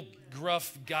real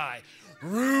gruff guy.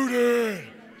 Rooted.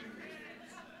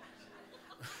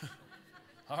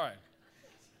 All right.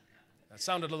 That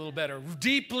sounded a little better.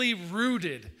 Deeply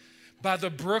rooted by the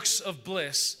brooks of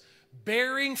bliss,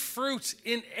 bearing fruit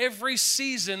in every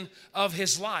season of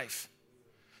his life.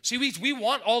 See, we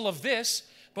want all of this,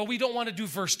 but we don't want to do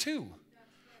verse 2.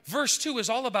 Verse 2 is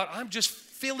all about, I'm just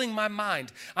filling my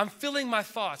mind. I'm filling my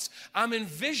thoughts. I'm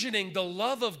envisioning the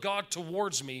love of God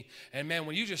towards me. And man,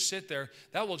 when you just sit there,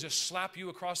 that will just slap you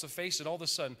across the face, and all of a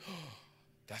sudden, oh,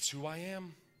 that's who I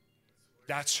am.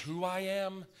 That's who I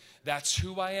am. That's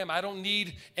who I am. I don't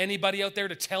need anybody out there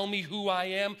to tell me who I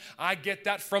am. I get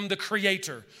that from the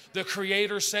Creator. The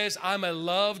Creator says, I'm a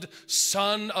loved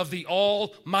son of the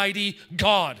Almighty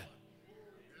God.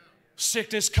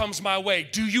 Sickness comes my way.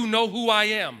 Do you know who I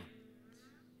am?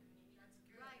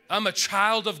 I'm a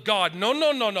child of God.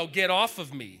 No. Get off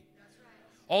of me.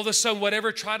 All of a sudden,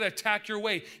 whatever tried to attack your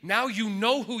way, now you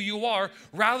know who you are.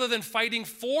 Rather than fighting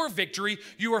for victory,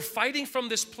 you are fighting from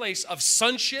this place of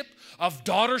sonship, of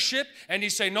daughtership, and you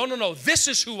say, no, no, no, this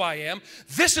is who I am.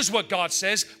 This is what God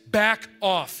says. Back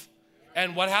off.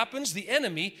 And what happens? The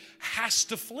enemy has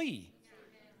to flee.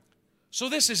 So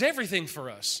this is everything for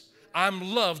us.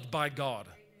 I'm loved by God.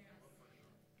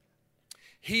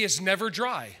 He is never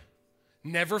dry,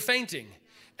 never fainting,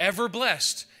 ever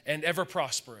blessed, and ever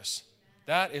prosperous.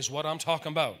 That is what I'm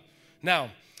talking about. Now,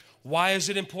 why is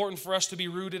it important for us to be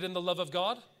rooted in the love of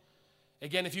God?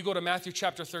 Again, if you go to Matthew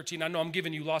chapter 13, I know I'm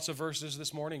giving you lots of verses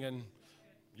this morning, and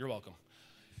you're welcome.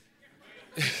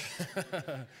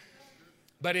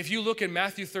 But if you look in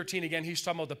Matthew 13, again, he's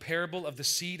talking about the parable of the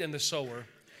seed and the sower.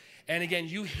 And again,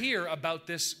 you hear about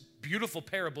this beautiful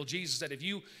parable. Jesus said, if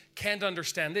you can't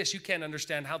understand this, you can't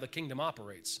understand how the kingdom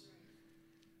operates.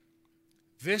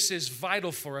 This is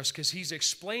vital for us because he's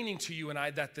explaining to you and I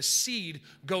that the seed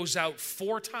goes out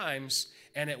 4 times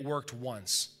and it worked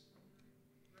once.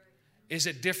 Is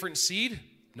it different seed?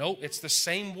 No, it's the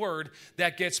same word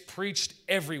that gets preached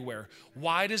everywhere.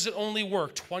 Why does it only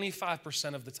work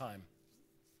 25% of the time?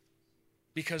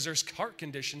 Because there's heart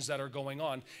conditions that are going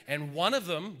on. And one of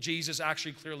them, Jesus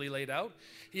actually clearly laid out.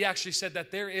 He actually said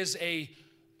that there is a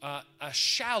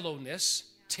shallowness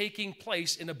taking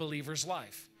place in a believer's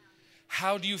life.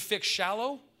 How do you fix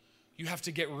shallow? You have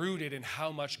to get rooted in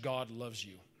how much God loves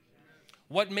you.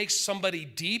 What makes somebody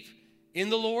deep in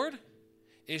the Lord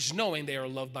is knowing they are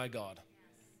loved by God.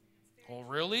 Oh,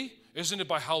 really? Isn't it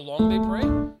by how long they pray?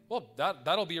 Well,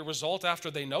 that'll be a result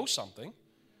after they know something.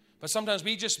 But sometimes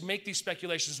we just make these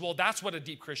speculations. Well, that's what a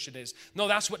deep Christian is. No,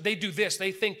 that's what they do this.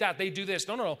 They think that. They do this.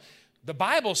 No. The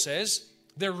Bible says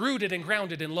they're rooted and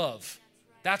grounded in love.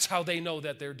 That's how they know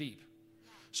that they're deep.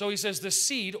 So he says the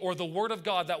seed or the word of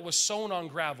God that was sown on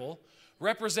gravel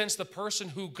represents the person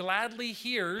who gladly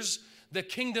hears the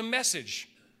kingdom message,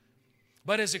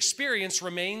 but his experience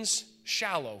remains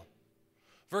shallow.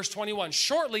 Verse 21,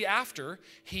 shortly after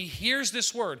he hears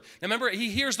this word. Now remember, he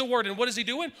hears the word, and what is he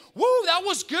doing? Woo, that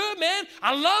was good, man.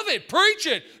 I love it. Preach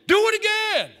it. Do it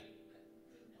again.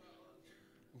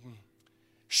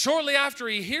 Shortly after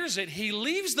he hears it, he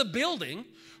leaves the building,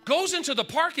 goes into the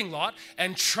parking lot,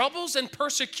 and troubles and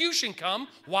persecution come.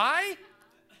 Why?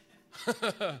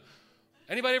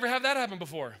 Anybody ever have that happen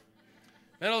before?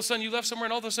 And all of a sudden you left somewhere,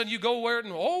 and all of a sudden you go where,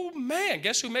 and oh man,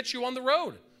 guess who met you on the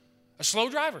road? A slow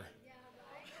driver.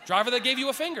 Driver that gave you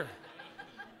a finger.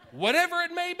 Whatever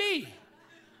it may be.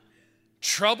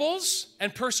 Troubles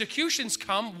and persecutions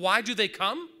come. Why do they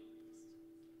come?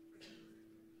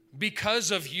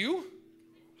 Because of you?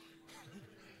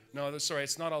 No, sorry,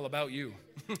 it's not all about you.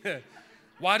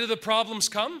 Why do the problems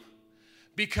come?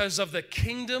 Because of the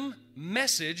kingdom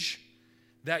message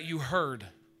that you heard.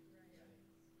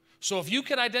 So if you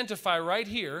can identify right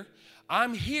here,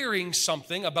 I'm hearing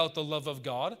something about the love of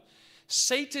God.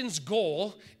 Satan's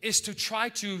goal is to try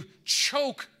to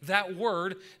choke that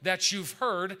word that you've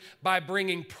heard by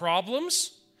bringing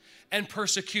problems and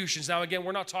persecutions. Now, again,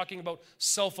 we're not talking about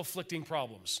self-afflicting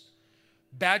problems.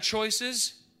 Bad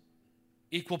choices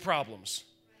equal problems.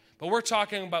 But we're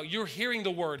talking about you're hearing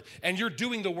the word and you're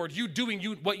doing the word. You're doing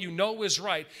what you know is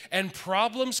right. And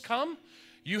problems come.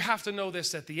 You have to know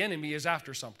this, that the enemy is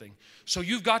after something. So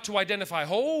you've got to identify,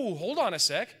 oh, hold on a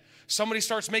sec. Somebody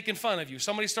starts making fun of you.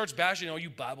 Somebody starts bashing, oh, you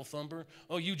Bible thumper.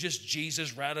 Oh, you just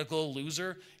Jesus radical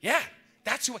loser. Yeah,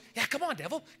 that's what, yeah, come on,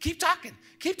 devil. Keep talking.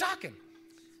 Keep talking.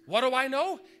 What do I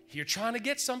know? You're trying to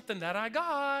get something that I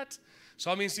got.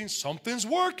 So I mean, something's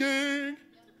working.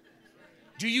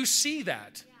 Do you see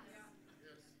that?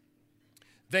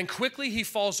 Then quickly he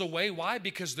falls away. Why?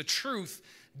 Because the truth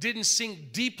didn't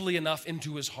sink deeply enough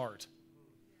into his heart.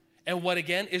 And what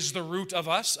again is the root of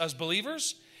us as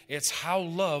believers? It's how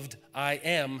loved I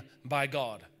am by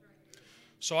God.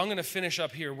 So I'm going to finish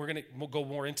up here. We'll go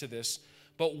more into this.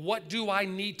 But what do I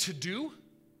need to do?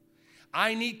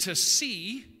 I need to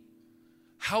see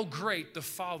how great the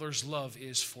Father's love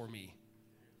is for me.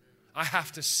 I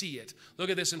have to see it. Look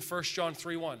at this in 1 John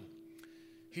 3:1.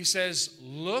 He says,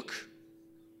 look.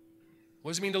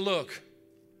 What does it mean to look?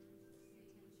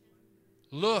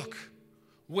 Look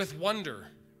with wonder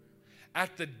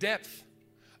at the depth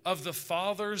of the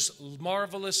Father's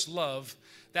marvelous love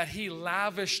that he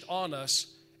lavished on us.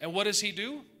 And what does he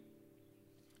do?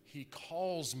 He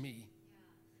calls me.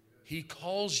 He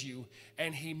calls you,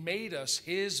 and he made us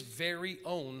his very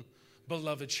own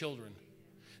beloved children.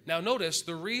 Now notice,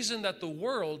 the reason that the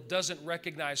world doesn't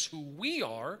recognize who we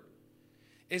are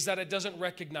is that it doesn't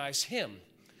recognize him.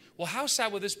 Well, how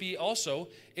sad would this be also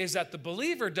is that the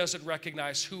believer doesn't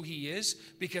recognize who he is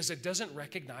because it doesn't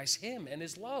recognize him and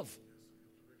his love.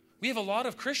 We have a lot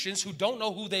of Christians who don't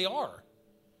know who they are.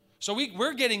 So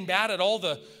we're getting mad at all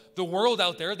the world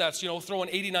out there that's, throwing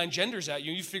 89 genders at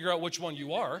you. You figure out which one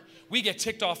you are. We get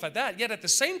ticked off at that. Yet at the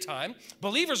same time,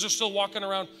 believers are still walking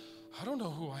around, I don't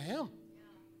know who I am.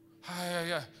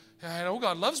 I know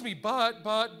God loves me, but.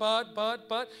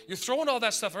 You're throwing all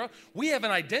that stuff around. We have an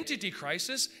identity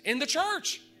crisis in the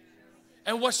church.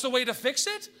 And what's the way to fix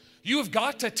it? You have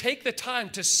got to take the time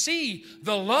to see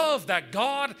the love that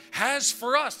God has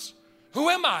for us. Who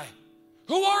am I?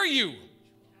 Who are you?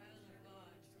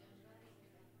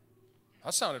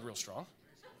 That sounded real strong.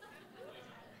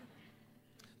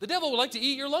 The devil would like to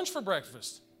eat your lunch for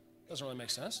breakfast. Doesn't really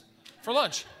make sense. For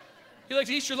lunch. He'd like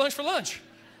to eat your lunch for lunch.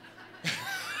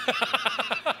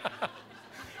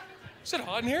 Is it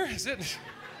hot in here? Is it?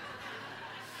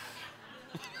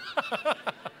 But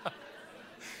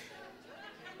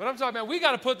I'm talking about, we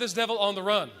got to put this devil on the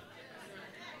run.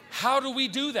 How do we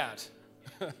do that?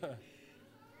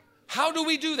 How do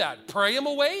we do that? Pray him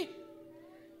away?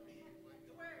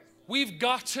 We've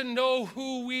got to know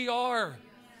who we are.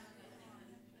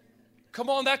 Come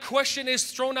on, that question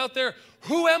is thrown out there.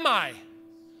 Who am I?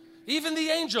 Even the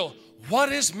angel,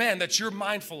 what is man that you're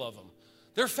mindful of him?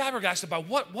 They're flabbergasted about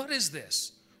what is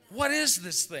this? What is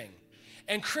this thing?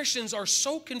 And Christians are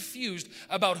so confused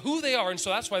about who they are, and so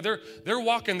that's why they're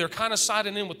walking, they're kind of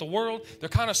siding in with the world, they're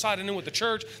kind of siding in with the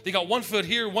church. They got 1 foot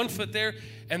here, 1 foot there,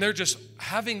 and they're just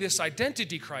having this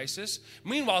identity crisis,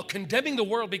 meanwhile condemning the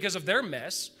world because of their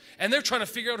mess, and they're trying to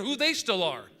figure out who they still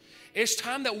are. It's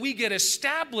time that we get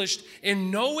established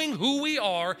in knowing who we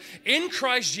are in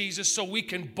Christ Jesus so we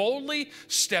can boldly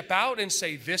step out and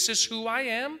say, this is who I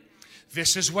am,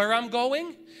 this is where I'm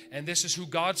going, and this is who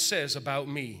God says about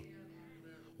me.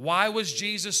 Why was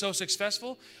Jesus so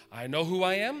successful? I know who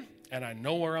I am, and I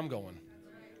know where I'm going.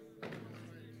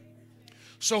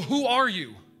 So who are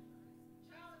you?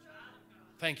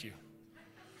 Thank you.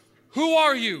 Who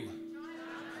are you?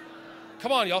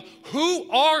 Come on, y'all.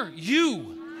 Who are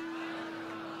you?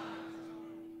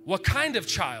 What kind of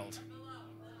child?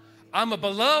 I'm a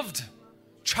beloved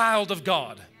child of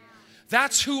God.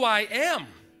 That's who I am.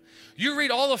 You read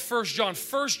all of 1 John.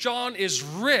 1 John is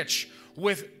rich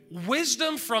with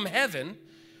wisdom from heaven.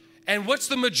 And what's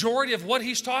the majority of what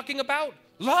he's talking about?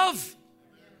 Love.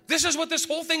 This is what this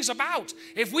whole thing's about.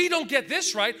 If we don't get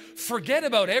this right, forget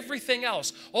about everything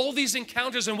else. All these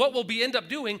encounters and what we'll end up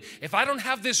doing, if I don't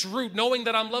have this root, knowing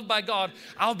that I'm loved by God,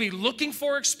 I'll be looking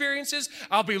for experiences.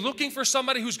 I'll be looking for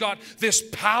somebody who's got this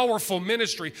powerful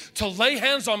ministry to lay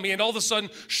hands on me, and all of a sudden,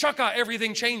 shaka,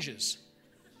 everything changes.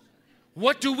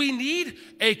 What do we need?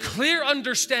 A clear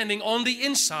understanding on the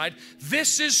inside.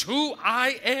 This is who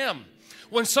I am.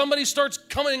 When somebody starts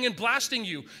coming and blasting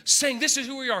you, saying this is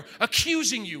who we are,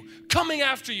 accusing you, coming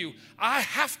after you, I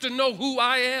have to know who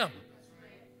I am.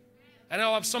 And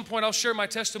at some point I'll share my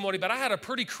testimony, but I had a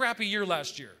pretty crappy year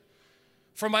last year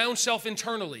for my own self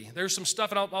internally. There's some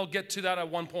stuff, and I'll get to that at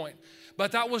one point.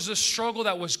 But that was a struggle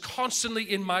that was constantly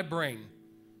in my brain.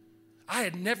 I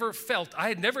had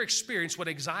never experienced what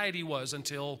anxiety was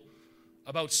until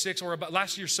about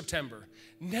last year, September.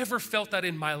 Never felt that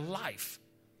in my life.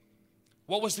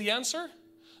 What was the answer?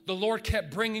 The Lord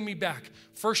kept bringing me back.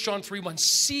 1 John 3:1.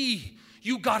 See,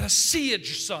 you got to see it,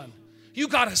 son. You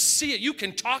got to see it. You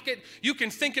can talk it. You can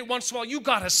think it once in a while. You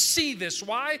got to see this.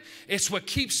 Why? It's what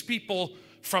keeps people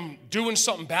from doing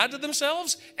something bad to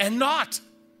themselves and not.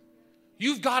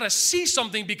 You've got to see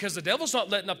something because the devil's not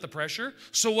letting up the pressure.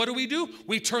 So what do?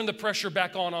 We turn the pressure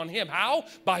back on him. How?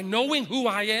 By knowing who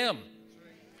I am.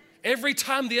 Every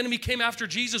time the enemy came after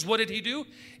Jesus, what did he do?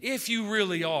 If you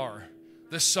really are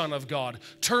the Son of God,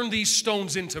 turn these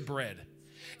stones into bread.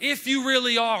 If you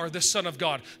really are the Son of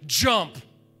God, jump.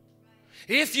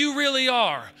 If you really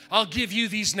are, I'll give you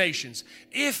these nations.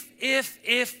 If.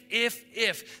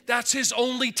 That's his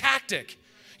only tactic.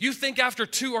 You think after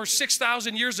 2,000 or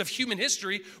 6,000 years of human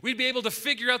history, we'd be able to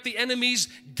figure out the enemy's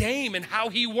game and how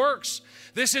he works.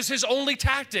 This is his only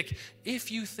tactic.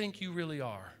 If you think you really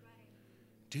are,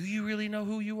 do you really know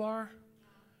who you are?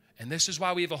 And this is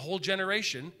why we have a whole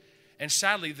generation. And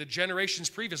sadly, the generations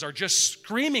previous are just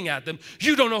screaming at them,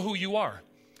 you don't know who you are.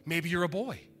 Maybe you're a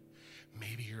boy.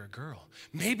 Maybe you're a girl.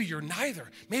 Maybe you're neither.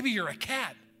 Maybe you're a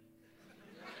cat.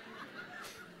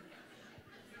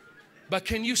 But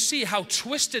can you see how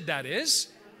twisted that is?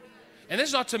 And this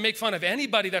is not to make fun of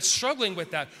anybody that's struggling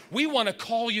with that. We want to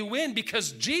call you in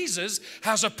because Jesus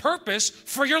has a purpose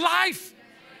for your life.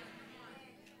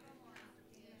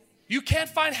 You can't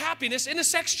find happiness in a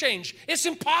sex change. It's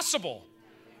impossible.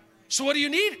 So what do you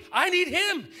need? I need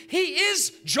him. He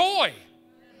is joy.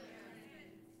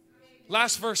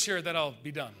 Last verse here, that I'll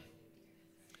be done.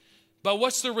 But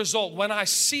what's the result? When I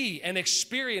see and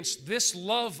experience this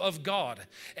love of God,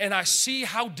 and I see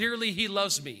how dearly he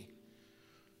loves me,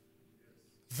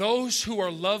 those who are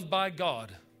loved by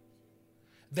God,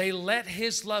 they let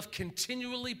his love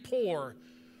continually pour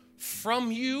from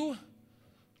you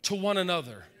to one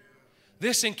another.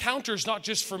 This encounter is not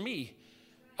just for me.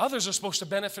 Others are supposed to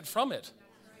benefit from it.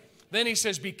 Then he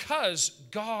says, because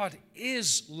God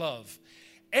is love.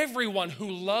 Everyone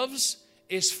who loves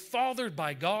is fathered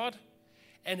by God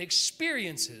and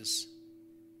experiences.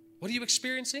 What are you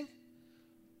experiencing?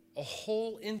 A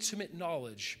whole intimate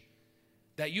knowledge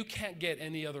that you can't get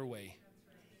any other way.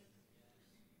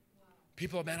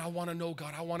 People are, man, I want to know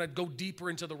God. I want to go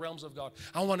deeper into the realms of God.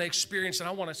 I want to experience and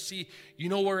I want to see. You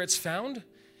know where it's found?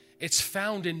 It's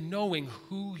found in knowing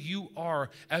who you are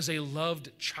as a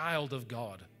loved child of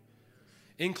God.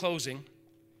 In closing,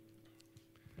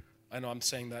 I know I'm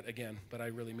saying that again, but I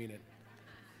really mean it.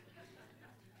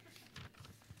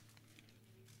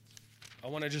 I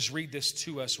want to just read this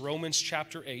to us. Romans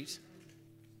chapter 8.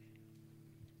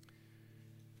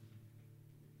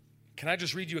 Can I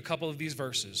just read you a couple of these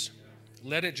verses?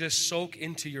 Let it just soak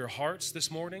into your hearts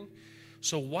this morning.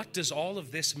 So what does all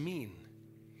of this mean?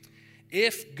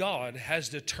 If God has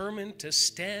determined to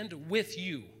stand with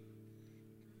you,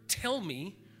 tell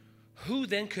me, who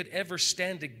then could ever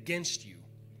stand against you?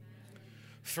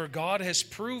 For God has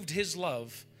proved his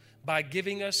love by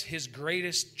giving us his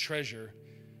greatest treasure,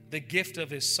 the gift of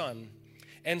his Son.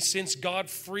 And since God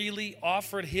freely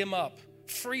offered him up,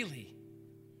 freely,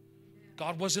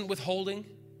 God wasn't withholding,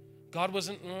 God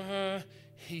wasn't,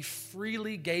 he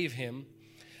freely gave him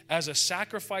as a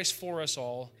sacrifice for us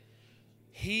all.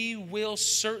 He will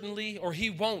certainly, or he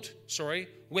won't,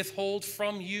 withhold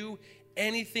from you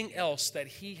anything else that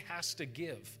he has to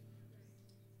give.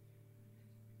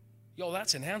 Yo,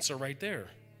 that's an answer right there.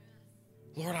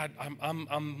 Lord,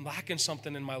 I'm lacking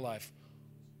something in my life.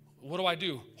 What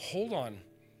do? Hold on.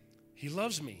 He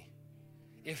loves me.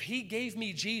 If he gave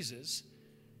me Jesus,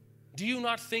 do you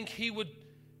not think he would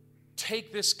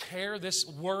take this care, this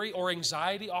worry or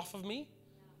anxiety off of me?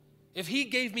 If he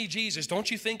gave me Jesus, don't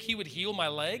you think he would heal my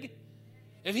leg?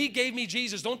 If he gave me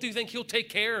Jesus, don't you think he'll take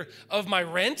care of my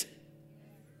rent?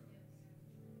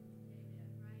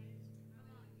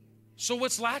 So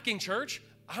what's lacking, church?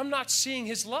 I'm not seeing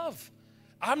his love.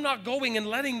 I'm not going and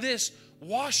letting this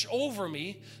wash over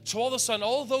me, so all of a sudden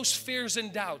all those fears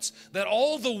and doubts that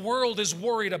all the world is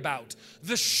worried about,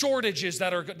 the shortages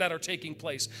that are taking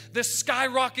place, the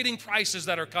skyrocketing prices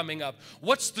that are coming up,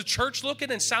 what's the church looking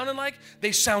and sounding like?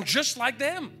 They sound just like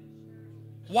them.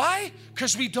 Why?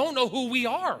 Because we don't know who we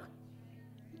are.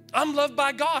 I'm loved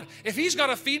by God. If he's got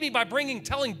to feed me by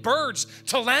telling birds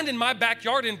to land in my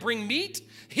backyard and bring meat,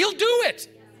 he'll do it.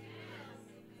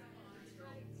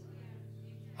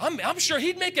 I'm sure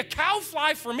he'd make a cow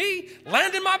fly for me,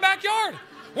 land in my backyard.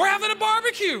 We're having a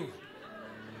barbecue.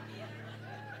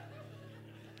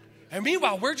 And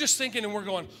meanwhile, we're just thinking and we're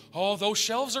going, oh, those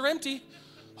shelves are empty.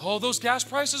 Oh, those gas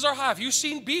prices are high. Have you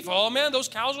seen beef? Oh, man, those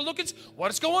cows are looking,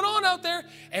 what's going on out there?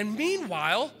 And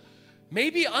meanwhile,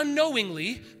 maybe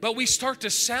unknowingly, but we start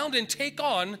to sound and take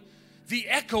on the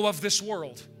echo of this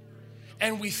world.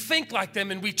 And we think like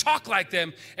them and we talk like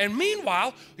them. And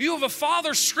meanwhile, you have a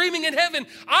Father screaming in heaven,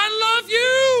 I love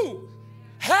you.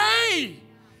 Hey,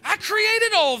 I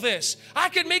created all this. I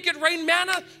could make it rain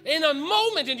manna in a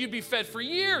moment and you'd be fed for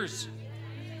years.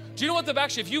 Do you know what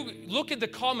actually, if you look at the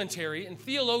commentary and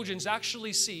theologians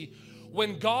actually see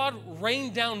when God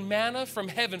rained down manna from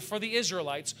heaven for the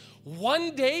Israelites,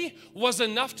 one day was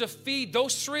enough to feed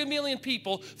those 3 million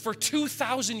people for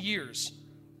 2,000 years.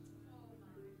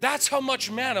 That's how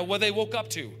much manna they woke up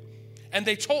to. And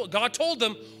God told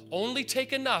them, only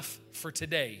take enough for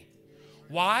today.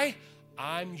 Why?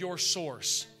 I'm your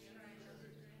source.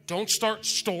 Don't start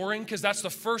storing, because that's the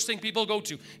first thing people go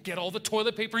to. Get all the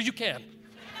toilet paper you can.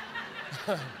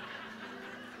 Do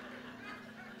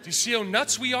you see how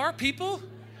nuts we are, people?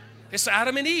 It's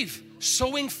Adam and Eve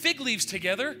sewing fig leaves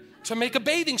together to make a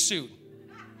bathing suit.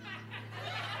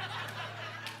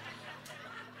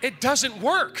 It doesn't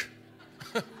work.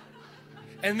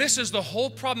 And this is the whole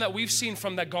problem that we've seen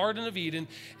from the Garden of Eden,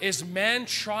 is man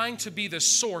trying to be the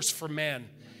source for man.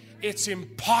 It's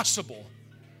impossible.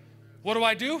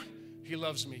 What do? He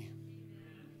loves me.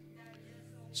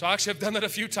 So I actually have done that a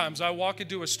few times. I walk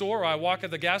into a store or I walk at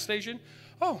the gas station.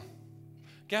 Oh,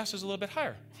 gas is a little bit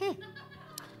higher.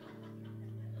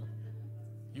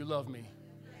 You love me.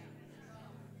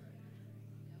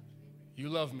 You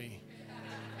love me.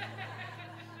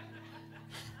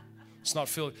 It's not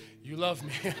filled. You love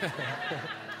me.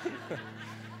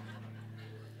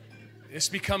 This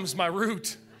becomes my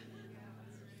root.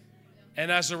 And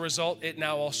as a result, it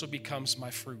now also becomes my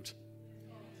fruit.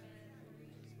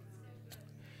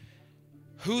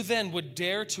 Who then would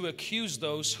dare to accuse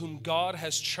those whom God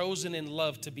has chosen in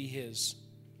love to be his?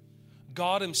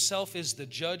 God himself is the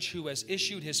judge who has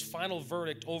issued his final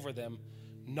verdict over them,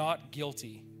 not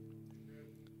guilty.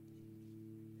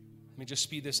 Let me just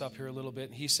speed this up here a little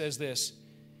bit. He says this,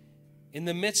 in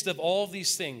the midst of all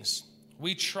these things,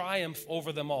 we triumph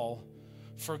over them all,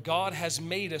 for God has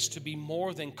made us to be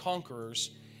more than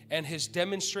conquerors, and his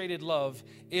demonstrated love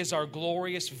is our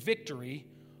glorious victory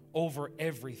over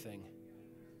everything.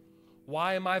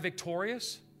 Why am I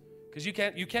victorious? Because you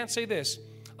can't say this,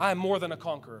 I am more than a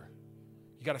conqueror.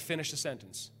 You got to finish the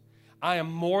sentence. I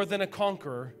am more than a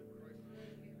conqueror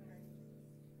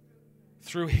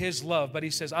through his love. But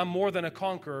he says, I'm more than a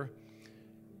conqueror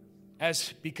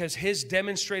because his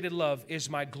demonstrated love is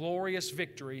my glorious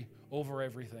victory over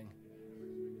everything.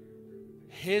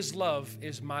 His love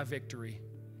is my victory.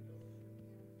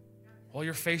 While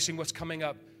you're facing what's coming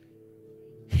up,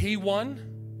 he won,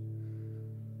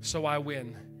 so I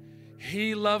win.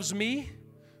 He loves me,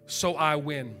 so I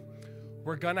win.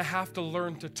 We're going to have to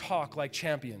learn to talk like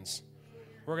champions.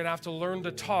 We're going to have to learn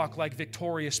to talk like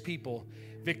victorious people.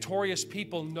 Victorious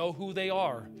people know who they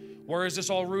are. Where is this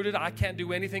all rooted? I can't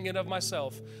do anything in of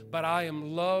myself, but I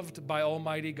am loved by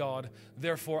Almighty God.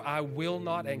 Therefore, I will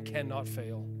not and cannot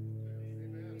fail.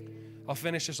 I'll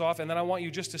finish this off, and then I want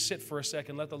you just to sit for a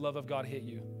second. Let the love of God hit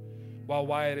you. While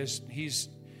Wyatt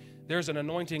there's an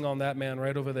anointing on that man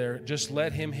right over there. Just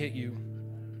let him hit you.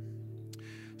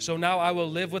 So now I will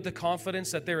live with the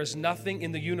confidence that there is nothing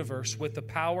in the universe with the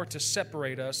power to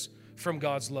separate us from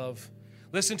God's love.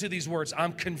 Listen to these words.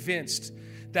 I'm convinced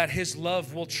that his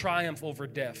love will triumph over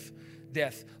death,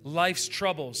 life's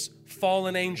troubles,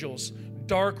 fallen angels,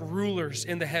 dark rulers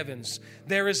in the heavens.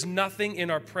 There is nothing in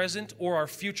our present or our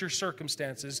future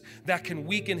circumstances that can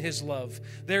weaken his love.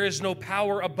 There is no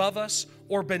power above us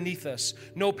or beneath us.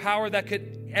 No power that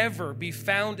could ever be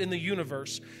found in the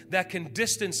universe that can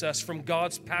distance us from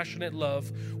God's passionate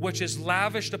love, which is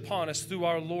lavished upon us through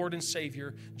our Lord and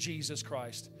Savior, Jesus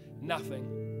Christ.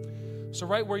 Nothing. So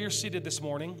right where you're seated this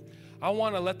morning, I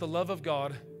want to let the love of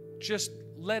God, just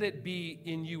let it be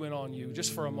in you and on you,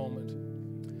 just for a moment.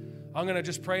 I'm going to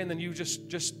just pray, and then you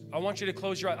I want you to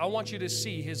close your eyes. I want you to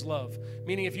see his love.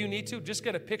 Meaning, if you need to, just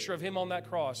get a picture of him on that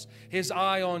cross, his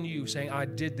eye on you, saying, I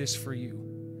did this for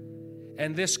you.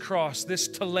 And this cross, this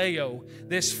teleo,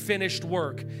 this finished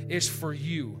work is for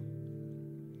you.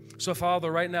 So,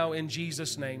 Father, right now, in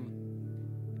Jesus' name,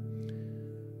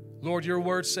 Lord, your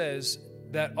word says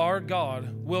that our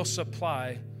God will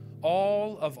supply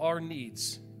all of our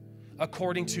needs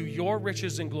according to your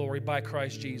riches and glory by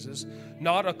Christ Jesus,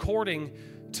 not according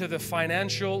to the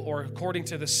financial or according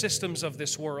to the systems of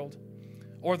this world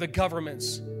or the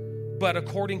governments, but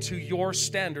according to your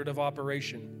standard of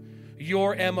operation,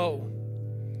 your MO.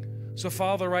 So,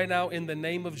 Father, right now, in the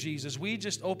name of Jesus, we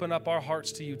just open up our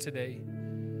hearts to you today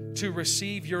to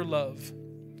receive your love.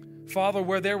 Father,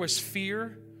 where there was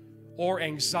fear or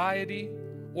anxiety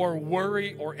or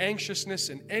worry or anxiousness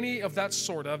and any of that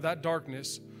sort of that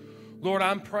darkness, Lord,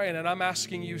 I'm praying and I'm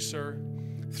asking you, sir,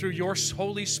 through your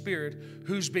Holy Spirit,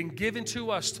 who's been given to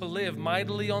us to live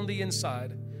mightily on the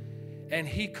inside, and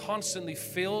he constantly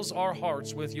fills our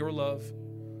hearts with your love.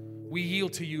 We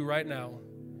yield to you right now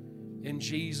in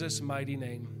Jesus' mighty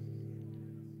name.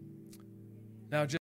 Now,